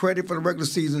to give them credit for the regular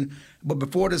season. But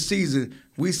before the season,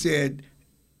 we said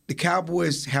the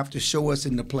Cowboys have to show us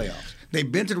in the playoffs. They've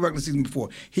been to the regular season before.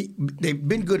 They've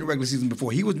been good in the regular season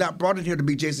before. He was not brought in here to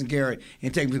beat Jason Garrett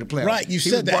and take him to the playoffs. Right, you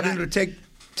said that. He was brought in here to take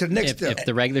to the next step. If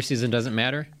the regular season doesn't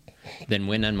matter, then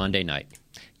win on Monday night.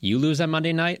 You lose on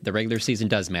Monday night, the regular season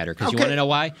does matter. Because you want to know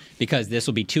why? Because this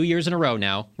will be 2 years in a row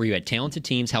now where you had talented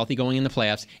teams, healthy going in the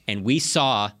playoffs, and we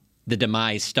saw the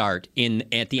demise start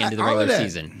at the end of the regular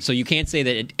season. So you can't say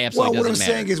that it absolutely doesn't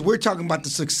matter. What I'm saying is we're talking about the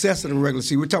success of the regular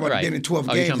season. We're talking about getting 12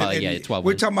 games. You're talking about, 12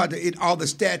 we're talking about all the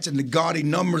stats and the gaudy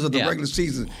numbers of the regular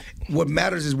season. What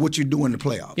matters is what you do in the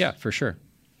playoffs. Yeah, for sure.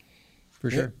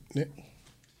 Yeah.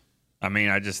 I mean,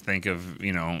 I just think of,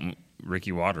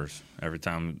 Ricky Waters. Every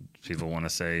time people want to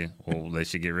say, well, they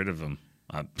should get rid of him.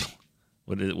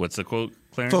 What's the quote,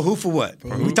 Clarence? For who, for what?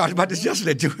 We talked about this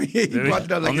yesterday, too. He brought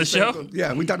it up on the show?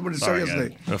 Yeah, we talked about this show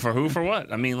yesterday. For who, for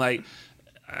what? I mean,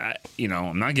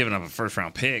 I'm not giving up a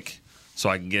first-round pick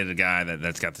so I can get a guy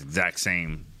that's got the exact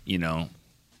same,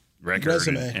 record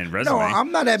and resume. No,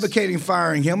 I'm not advocating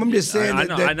firing him. I'm just saying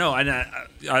I know.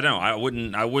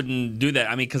 I wouldn't do that.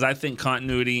 I mean, because I think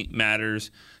continuity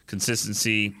matters,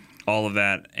 consistency, all of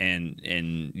that, and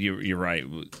you're right.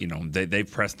 They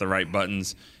pressed the right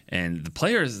buttons, and the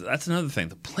players. That's another thing.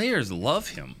 The players love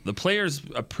him. The players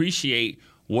appreciate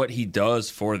what he does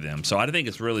for them. So I think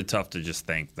it's really tough to just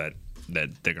think that they're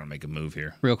going to make a move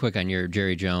here. Real quick on your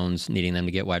Jerry Jones needing them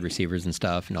to get wide receivers and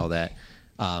stuff and all that.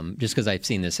 Just because I've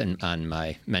seen this on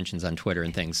my mentions on Twitter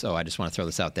and things, so I just want to throw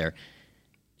this out there.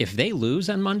 If they lose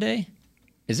on Monday,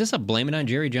 is this a blame it on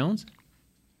Jerry Jones?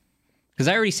 Because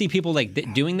I already see people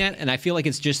doing that, and I feel like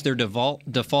it's just their default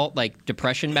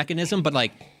depression mechanism. But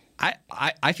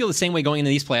I feel the same way going into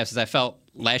these playoffs as I felt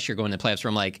last year going into the playoffs, where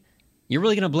I'm like, you're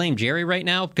really going to blame Jerry right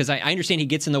now? Because I understand he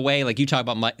gets in the way. Like you talk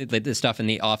about this stuff in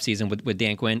the offseason with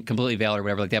Dan Quinn, completely valid or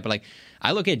whatever like that. But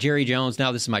I look at Jerry Jones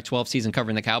now. This is my 12th season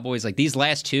covering the Cowboys. These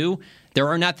last two, there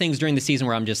are not things during the season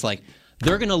where I'm just like,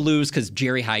 they're going to lose because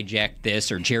Jerry hijacked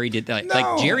this or Jerry did that.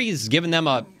 No. Jerry is giving them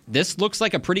this looks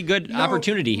like a pretty good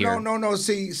opportunity here. No.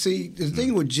 See, the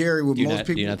thing with Jerry, with most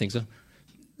people. Do you not think so?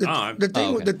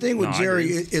 The thing with Jerry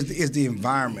is the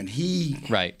environment.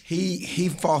 He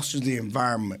fosters the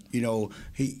environment.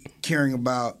 He caring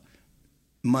about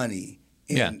money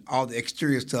and all the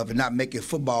exterior stuff, and not making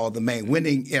football the main,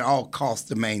 winning at all costs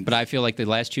the main. But I feel like the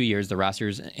last 2 years, the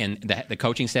rosters and the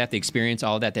coaching staff, the experience,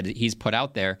 all of that he's put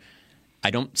out there, I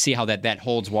don't see how that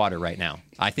holds water right now.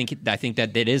 I think that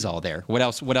it is all there. What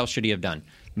else should he have done?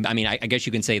 I mean, I guess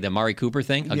you can say the Amari Cooper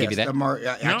thing. I'll give you that.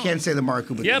 I can't say the Amari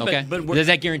Cooper thing. Okay. But does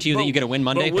that guarantee you that you get a win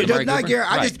Monday? It does not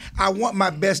guarantee. I want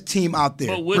my best team out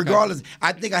there, regardless.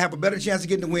 I think I have a better chance of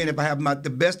getting the win if I have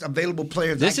the best available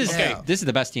players. This is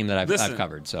the best team that I've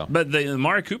covered. So, but the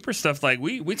Amari Cooper stuff,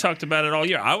 we talked about it all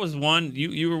year. I was one.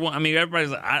 You were one. I mean,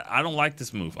 everybody's like, I don't like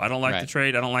this move. I don't like the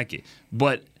trade. I don't like it.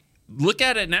 But look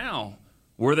at it now.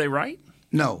 Were they right?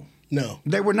 No,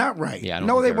 they were not right. Yeah,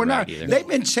 no, they were not. They've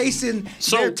been chasing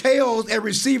their tails at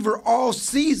receiver all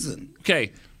season.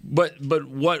 Okay, but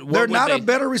what? They're not a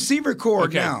better receiver corps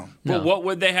now. Well, what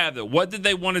would they have? What did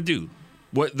they want to do?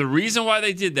 The reason why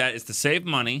they did that is to save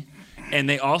money And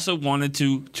they also wanted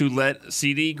to let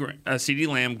CD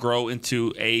Lamb grow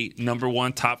into a number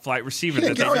one top flight receiver.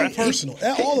 That they drafted. Personal.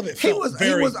 All of it. He was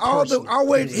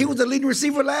the leading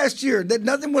receiver last year. That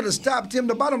nothing would have stopped him.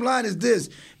 The bottom line is this: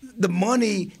 the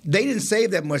money, they didn't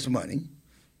save that much money,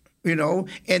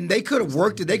 and they could have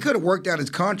worked it. They could have worked out his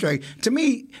contract. To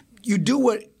me, you do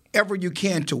whatever you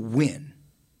can to win.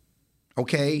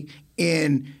 Okay,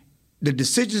 and the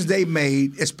decisions they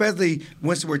made, especially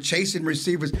once we're chasing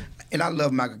receivers. And I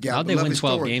love Michael Gallup. How'd they win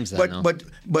 12 games then?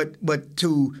 But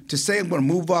to say I'm going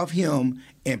to move off him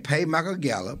and pay Michael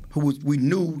Gallup, we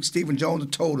knew Stephen Jones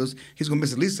told us he's going to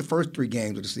miss at least the first 3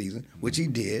 games of the season, which he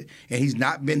did, and he's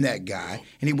not been that guy,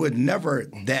 and he was never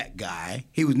that guy.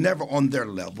 He was never on their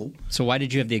level. So why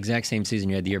did you have the exact same season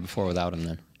you had the year before without him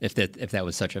then? If that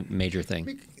was such a major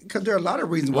thing. Because there are a lot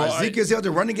of reasons why Zeke is here. The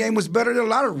running game was better. There are a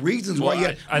lot of reasons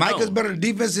why. Micah's better. The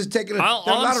defense is taking. There are a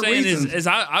lot of reasons.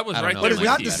 I was right there. But it's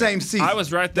not the same season. I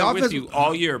was right there with you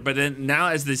all year. But then now,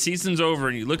 as the season's over,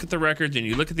 and you look at the records, and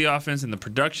you look at the offense and the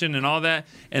production and all that,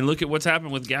 and look at what's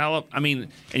happened with Gallup.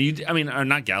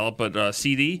 Not Gallup, but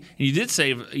CD. And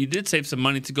you did save some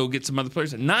money to go get some other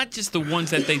players, not just the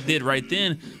ones that they did right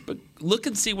then, but look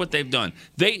and see what they've done.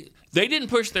 They didn't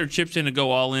push their chips in to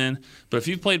go all in, but if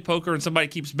you've played poker and somebody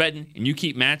keeps betting and you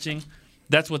keep matching,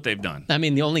 that's what they've done. I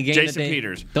mean, the only game Jason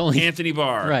Peters, Anthony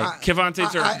Barr, Kevontae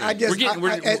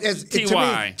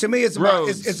Thurston. To me,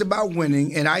 it's about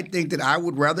winning, and I think that I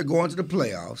would rather go into the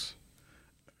playoffs,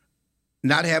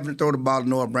 not having to throw the ball to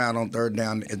Noah Brown on third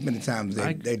down as many times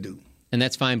as they do. And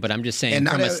that's fine, but I'm just saying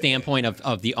from a standpoint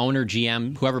of the owner,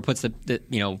 GM, whoever puts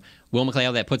Will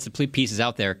McClay that puts the pieces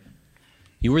out there,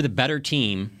 you were the better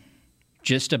team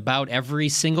just about every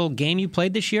single game you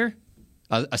played this year,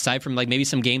 aside from maybe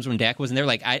some games when Dak wasn't there.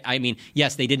 I mean,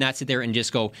 yes, they did not sit there and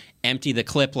just go empty the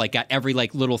clip, got every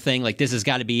little thing, this has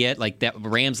got to be it, like that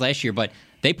Rams last year. But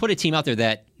they put a team out there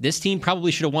that this team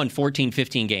probably should have won 14,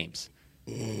 15 games.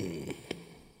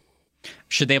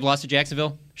 Should they have lost to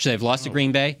Jacksonville? Should they have lost to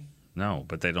Green Bay? No,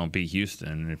 but they don't beat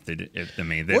Houston.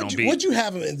 What'd you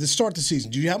have them at the start of the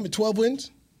season? Did you have them at 12 wins?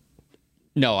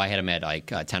 No, I had them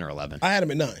at 10 or 11. I had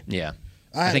them at 9. Yeah.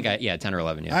 I think 10 or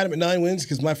 11, yeah. I had them at 9 wins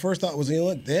because my first thought was, they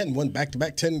hadn't won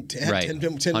back-to-back 10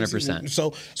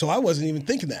 100%. So I wasn't even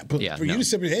thinking that. But for you to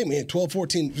say, hey, man, 12,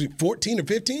 14 or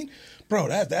 15, bro,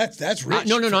 that's rich.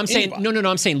 No,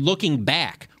 I'm saying looking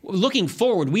back. Looking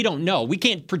forward, we don't know. We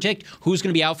can't predict who's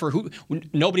going to be out for who.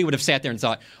 Nobody would have sat there and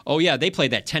thought, oh, yeah, they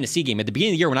played that Tennessee game. At the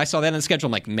beginning of the year, when I saw that on the schedule,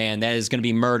 I'm like, man, that is going to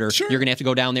be murder. Sure. You're going to have to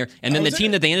go down there. And then the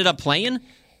team that they ended up playing,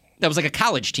 that was like a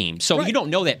college team. So you don't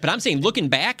know that. But I'm saying, looking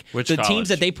back, teams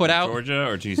that they put out. Georgia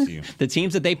or GCU? The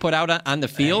teams that they put out on the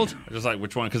field. Just like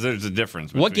which one? Because there's a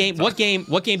difference. What game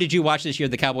did you watch this year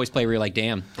the Cowboys play where you're like,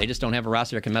 damn, they just don't have a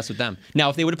roster that can mess with them? Now,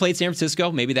 if they would have played San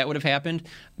Francisco, maybe that would have happened.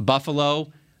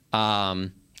 Buffalo,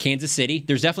 Kansas City.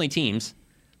 There's definitely teams.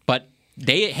 But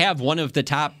they have one of the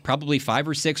top probably 5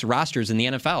 or 6 rosters in the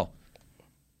NFL.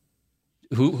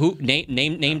 Who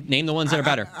name the ones that are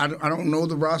better? I don't know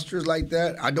the rosters like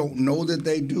that. I don't know that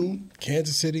they do.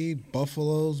 Kansas City,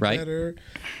 Buffalo's better.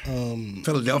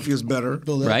 Philadelphia's better.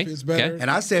 Philadelphia's better. Okay. And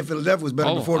I said Philadelphia was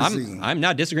better before the season. I'm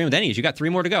not disagreeing with any. You got 3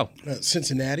 more to go.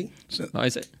 Cincinnati.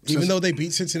 Is it? Even though they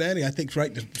beat Cincinnati, I think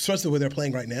especially where they're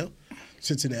playing right now,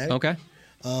 Cincinnati. Okay.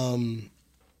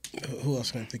 Who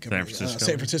else can I think of?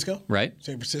 San Francisco. Right.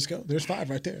 San Francisco. There's 5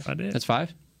 right there. That's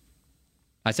 5.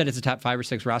 I said it's a top 5 or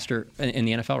 6 roster in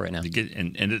the NFL right now.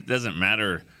 And it doesn't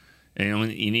matter.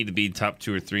 You need to be top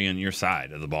 2 or 3 on your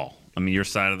side of the ball. I mean, your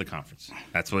side of the conference.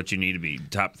 That's what you need to be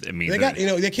top. I mean,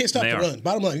 they can't stop the run.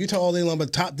 Bottom line, you talk all day long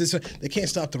about top this. They can't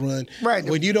stop the run. Right.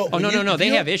 When you don't. No. They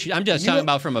have issues. I'm just talking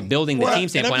about from a building the team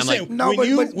standpoint.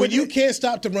 When you can't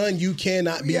stop the run, you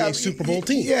cannot be a Super Bowl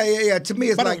team. Yeah. To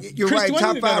me, it's you're Chris, right.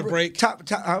 Top 5. Break. Top.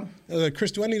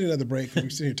 Chris, do I need another break? We're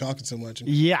sitting here talking so much.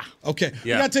 Yeah. Okay.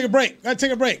 Yeah. We got to take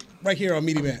a break. Right here on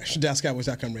Media Mash,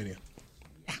 DallasCowboys.com radio.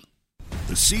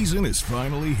 The season is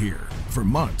finally here. For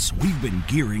months, we've been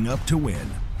gearing up to win.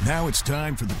 Now it's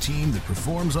time for the team that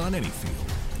performs on any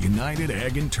field. United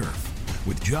Ag and Turf.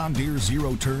 With John Deere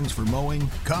Zero Turns for mowing,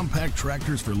 compact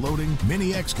tractors for loading,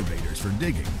 mini excavators for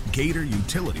digging, Gator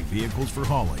utility vehicles for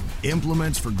hauling,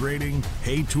 implements for grading,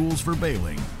 hay tools for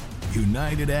baling.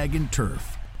 United Ag and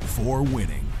Turf for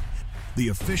winning. the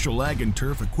official Ag and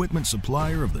Turf equipment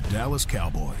supplier of the Dallas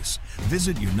Cowboys.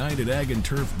 Visit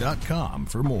UnitedAgAndTurf.com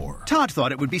for more. Todd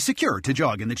thought it would be secure to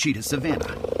jog in the cheetah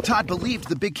savanna. Todd believed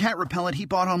the big cat repellent he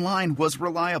bought online was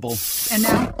reliable. And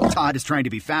now, Todd is trying to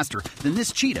be faster than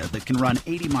this cheetah that can run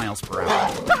 80 miles per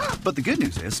hour. But the good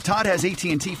news is, Todd has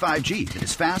AT&T 5G that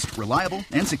is fast, reliable,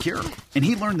 and secure. And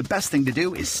he learned the best thing to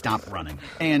do is stop running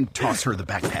and toss her the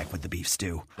backpack with the beef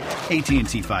stew. AT&T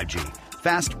 5G.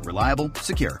 Fast, reliable,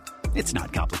 secure. It's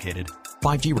not complicated.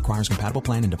 5G requires compatible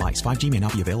plan and device. 5G may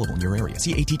not be available in your area.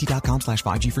 See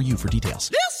att.com/5G for you for details.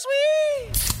 This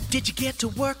week! Did you get to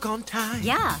work on time?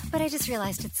 Yeah, but I just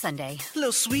realized it's Sunday.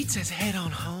 Little Sweet says head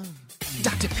on home.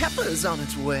 Dr. Pepper's on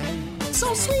its way.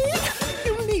 So sweet,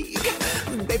 unique.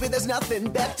 Baby, there's nothing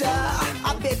better.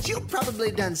 I bet you've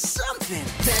probably done something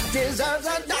that deserves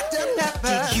a Dr.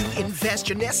 Pepper. Did you invest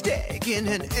your nest egg in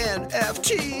an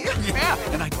NFT? Yeah,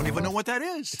 and I don't even know what that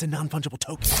is. It's a non-fungible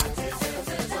token.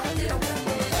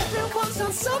 Everyone's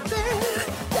done something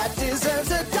that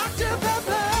deserves a Dr.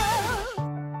 Pepper.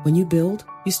 When you build,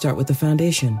 you start with the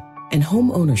foundation. And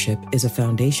home ownership is a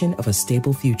foundation of a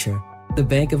stable future. The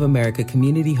Bank of America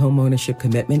Community Homeownership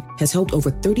Commitment has helped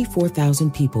over 34,000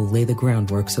 people lay the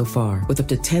groundwork so far, with up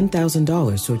to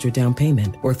 $10,000 towards your down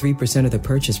payment or 3% of the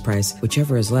purchase price,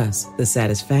 whichever is less. The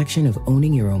satisfaction of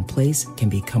owning your own place can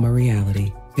become a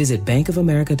reality. Visit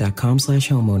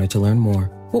bankofamerica.com/homeowner to learn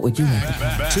more. What would you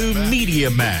like to do? To Media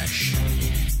Mash.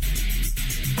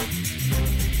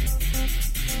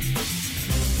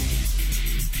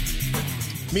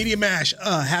 Media Mash,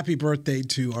 happy birthday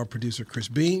to our producer, Chris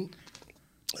Bean,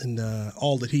 and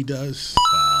all that he does.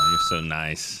 Wow, you're so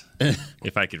nice.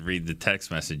 If I could read the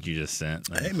text message you just sent.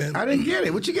 Hey, man. I didn't get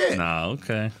it. What you get? No,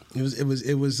 okay. It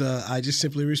was. I just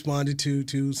simply responded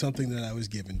to something that I was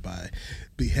given by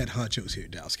the head honchos here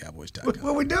at DallasCowboys.com.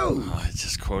 What we do? Oh, I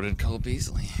just quoted Cole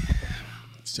Beasley.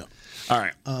 So, all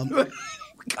right.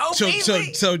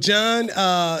 So John,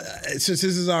 since this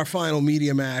is our final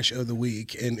Media Mash of the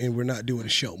week, and we're not doing a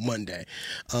show Monday,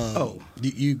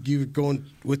 you're going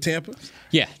with Tampa?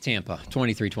 Yeah, Tampa,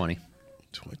 23-20.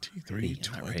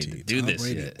 23-20. Ready to do this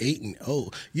yet.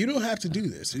 8-0. You don't have to do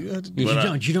this. You don't have to do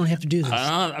You don't have to do this.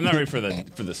 I'm not ready for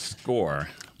the score.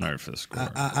 I'm not ready for the score.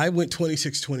 I went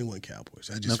 26-21 Cowboys.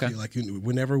 I just feel like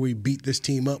whenever we beat this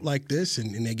team up like this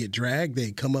and they get dragged,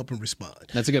 they come up and respond.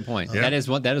 That's a good point. That is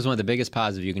one of the biggest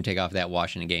positives you can take off that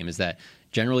Washington game is that,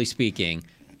 generally speaking,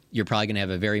 you're probably going to have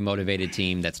a very motivated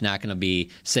team that's not going to be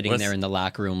sitting there in the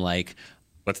locker room like.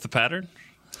 What's the pattern?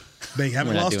 They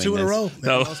haven't lost two in a row. They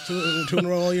lost two in a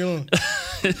row all year long.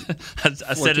 I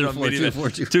said it on video.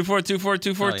 2-4, 2-4, 2-4,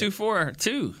 2-4, 2-4,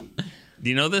 2. Do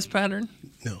you know this pattern?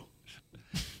 No.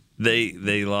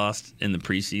 They lost in the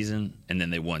preseason and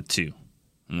then they won 2.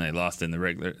 And they lost in the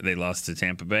regular. They lost to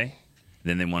Tampa Bay,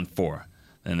 then they won 4.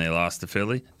 Then they lost to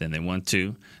Philly, then they won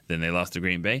 2. Then they lost to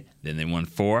Green Bay, then they won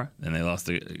 4. Then they lost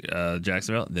to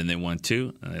Jacksonville, then they won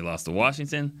 2. And they lost to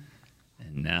Washington.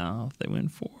 And now they win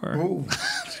 4. Oh,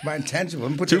 it's my intangible.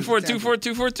 2-4, 2-4,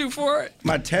 2-4, 2-4.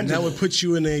 My intangible. That would put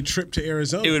you in a trip to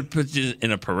Arizona. It would put you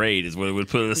in a parade, is what it would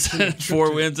put us.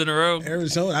 4 wins in a row.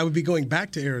 Arizona. I would be going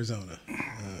back to Arizona.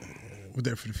 We're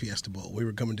there for the Fiesta Bowl. We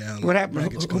were coming down. What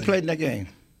happened? Who played in that game?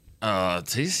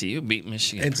 TCU beat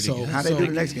Michigan. And pretty good. How they do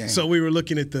the next game? So we were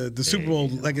looking at the Super Bowl,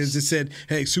 like it just said,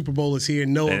 hey, Super Bowl is here.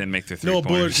 Noah, They didn't make their Noah three-pointers.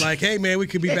 Bullard's like, hey, man, we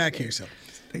could be back here. So.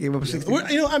 They gave up 60.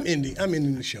 I'm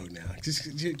ending the show now.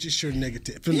 Just your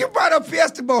negative. You brought up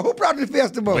Fiesta Bowl. Who brought the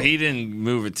Fiesta Bowl? But he didn't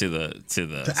move it to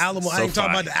the Alamo. I ain't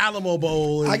talking about the Alamo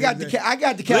Bowl. I got the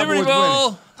Cowboys Liberty Bowl.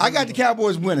 winning. I got the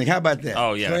Cowboys winning. How about that?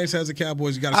 Oh yeah. Clarence has the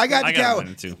Cowboys. You got. I got the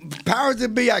winning Cowboys. too. Powers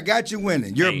that be, I got you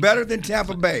winning. You're better than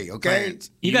Tampa Bay. Okay.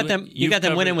 You got them. You got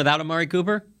them winning without Amari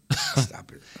Cooper.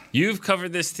 Stop it. You've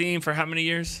covered this team for how many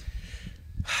years?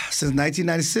 Since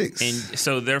 1996. And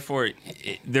so, therefore,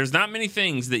 there's not many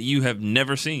things that you have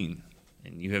never seen.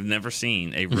 And you have never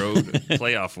seen a road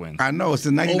playoff win. I know. It's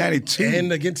in 1992.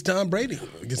 And against Tom Brady.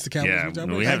 Against the Cowboys. Yeah, with Tom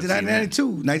Brady. we haven't seen that.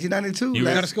 1992. You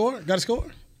got a score? Got a score?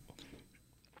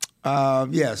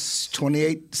 Yes.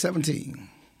 28-17.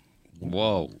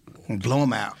 Whoa. Blow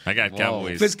them out. I got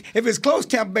Cowboys. If it's close,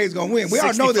 Tampa Bay's going to win. We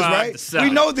all know this, right? 65-7. We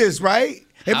know this, right?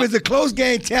 If it's a close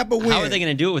game, Tampa wins. How are they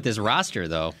going to do it with this roster,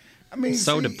 though? I mean,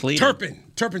 depleted.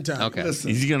 Turpin time. Okay. Listen.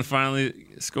 Is he going to finally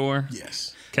score?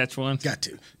 Yes. Catch one? Got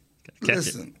to.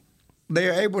 Listen. They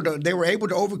were able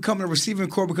to overcome the receiving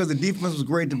core because the defense was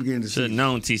great at the beginning of the Should have season.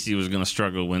 known TC was going to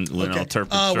struggle when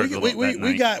Turpin struggled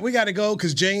we got to go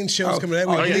because Jane's show's coming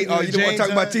out. You don't want to talk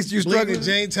about TCU struggling?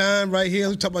 Jane time right here.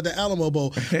 Let's talk about the Alamo Bowl.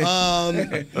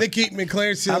 Nick Eatman,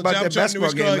 Clarence Hill, How about that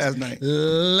basketball game last night?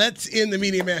 Let's end the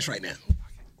Media Mash right now.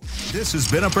 This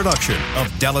has been a production of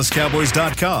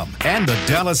DallasCowboys.com and the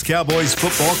Dallas Cowboys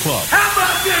Football Club. How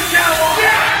about this, Cowboys?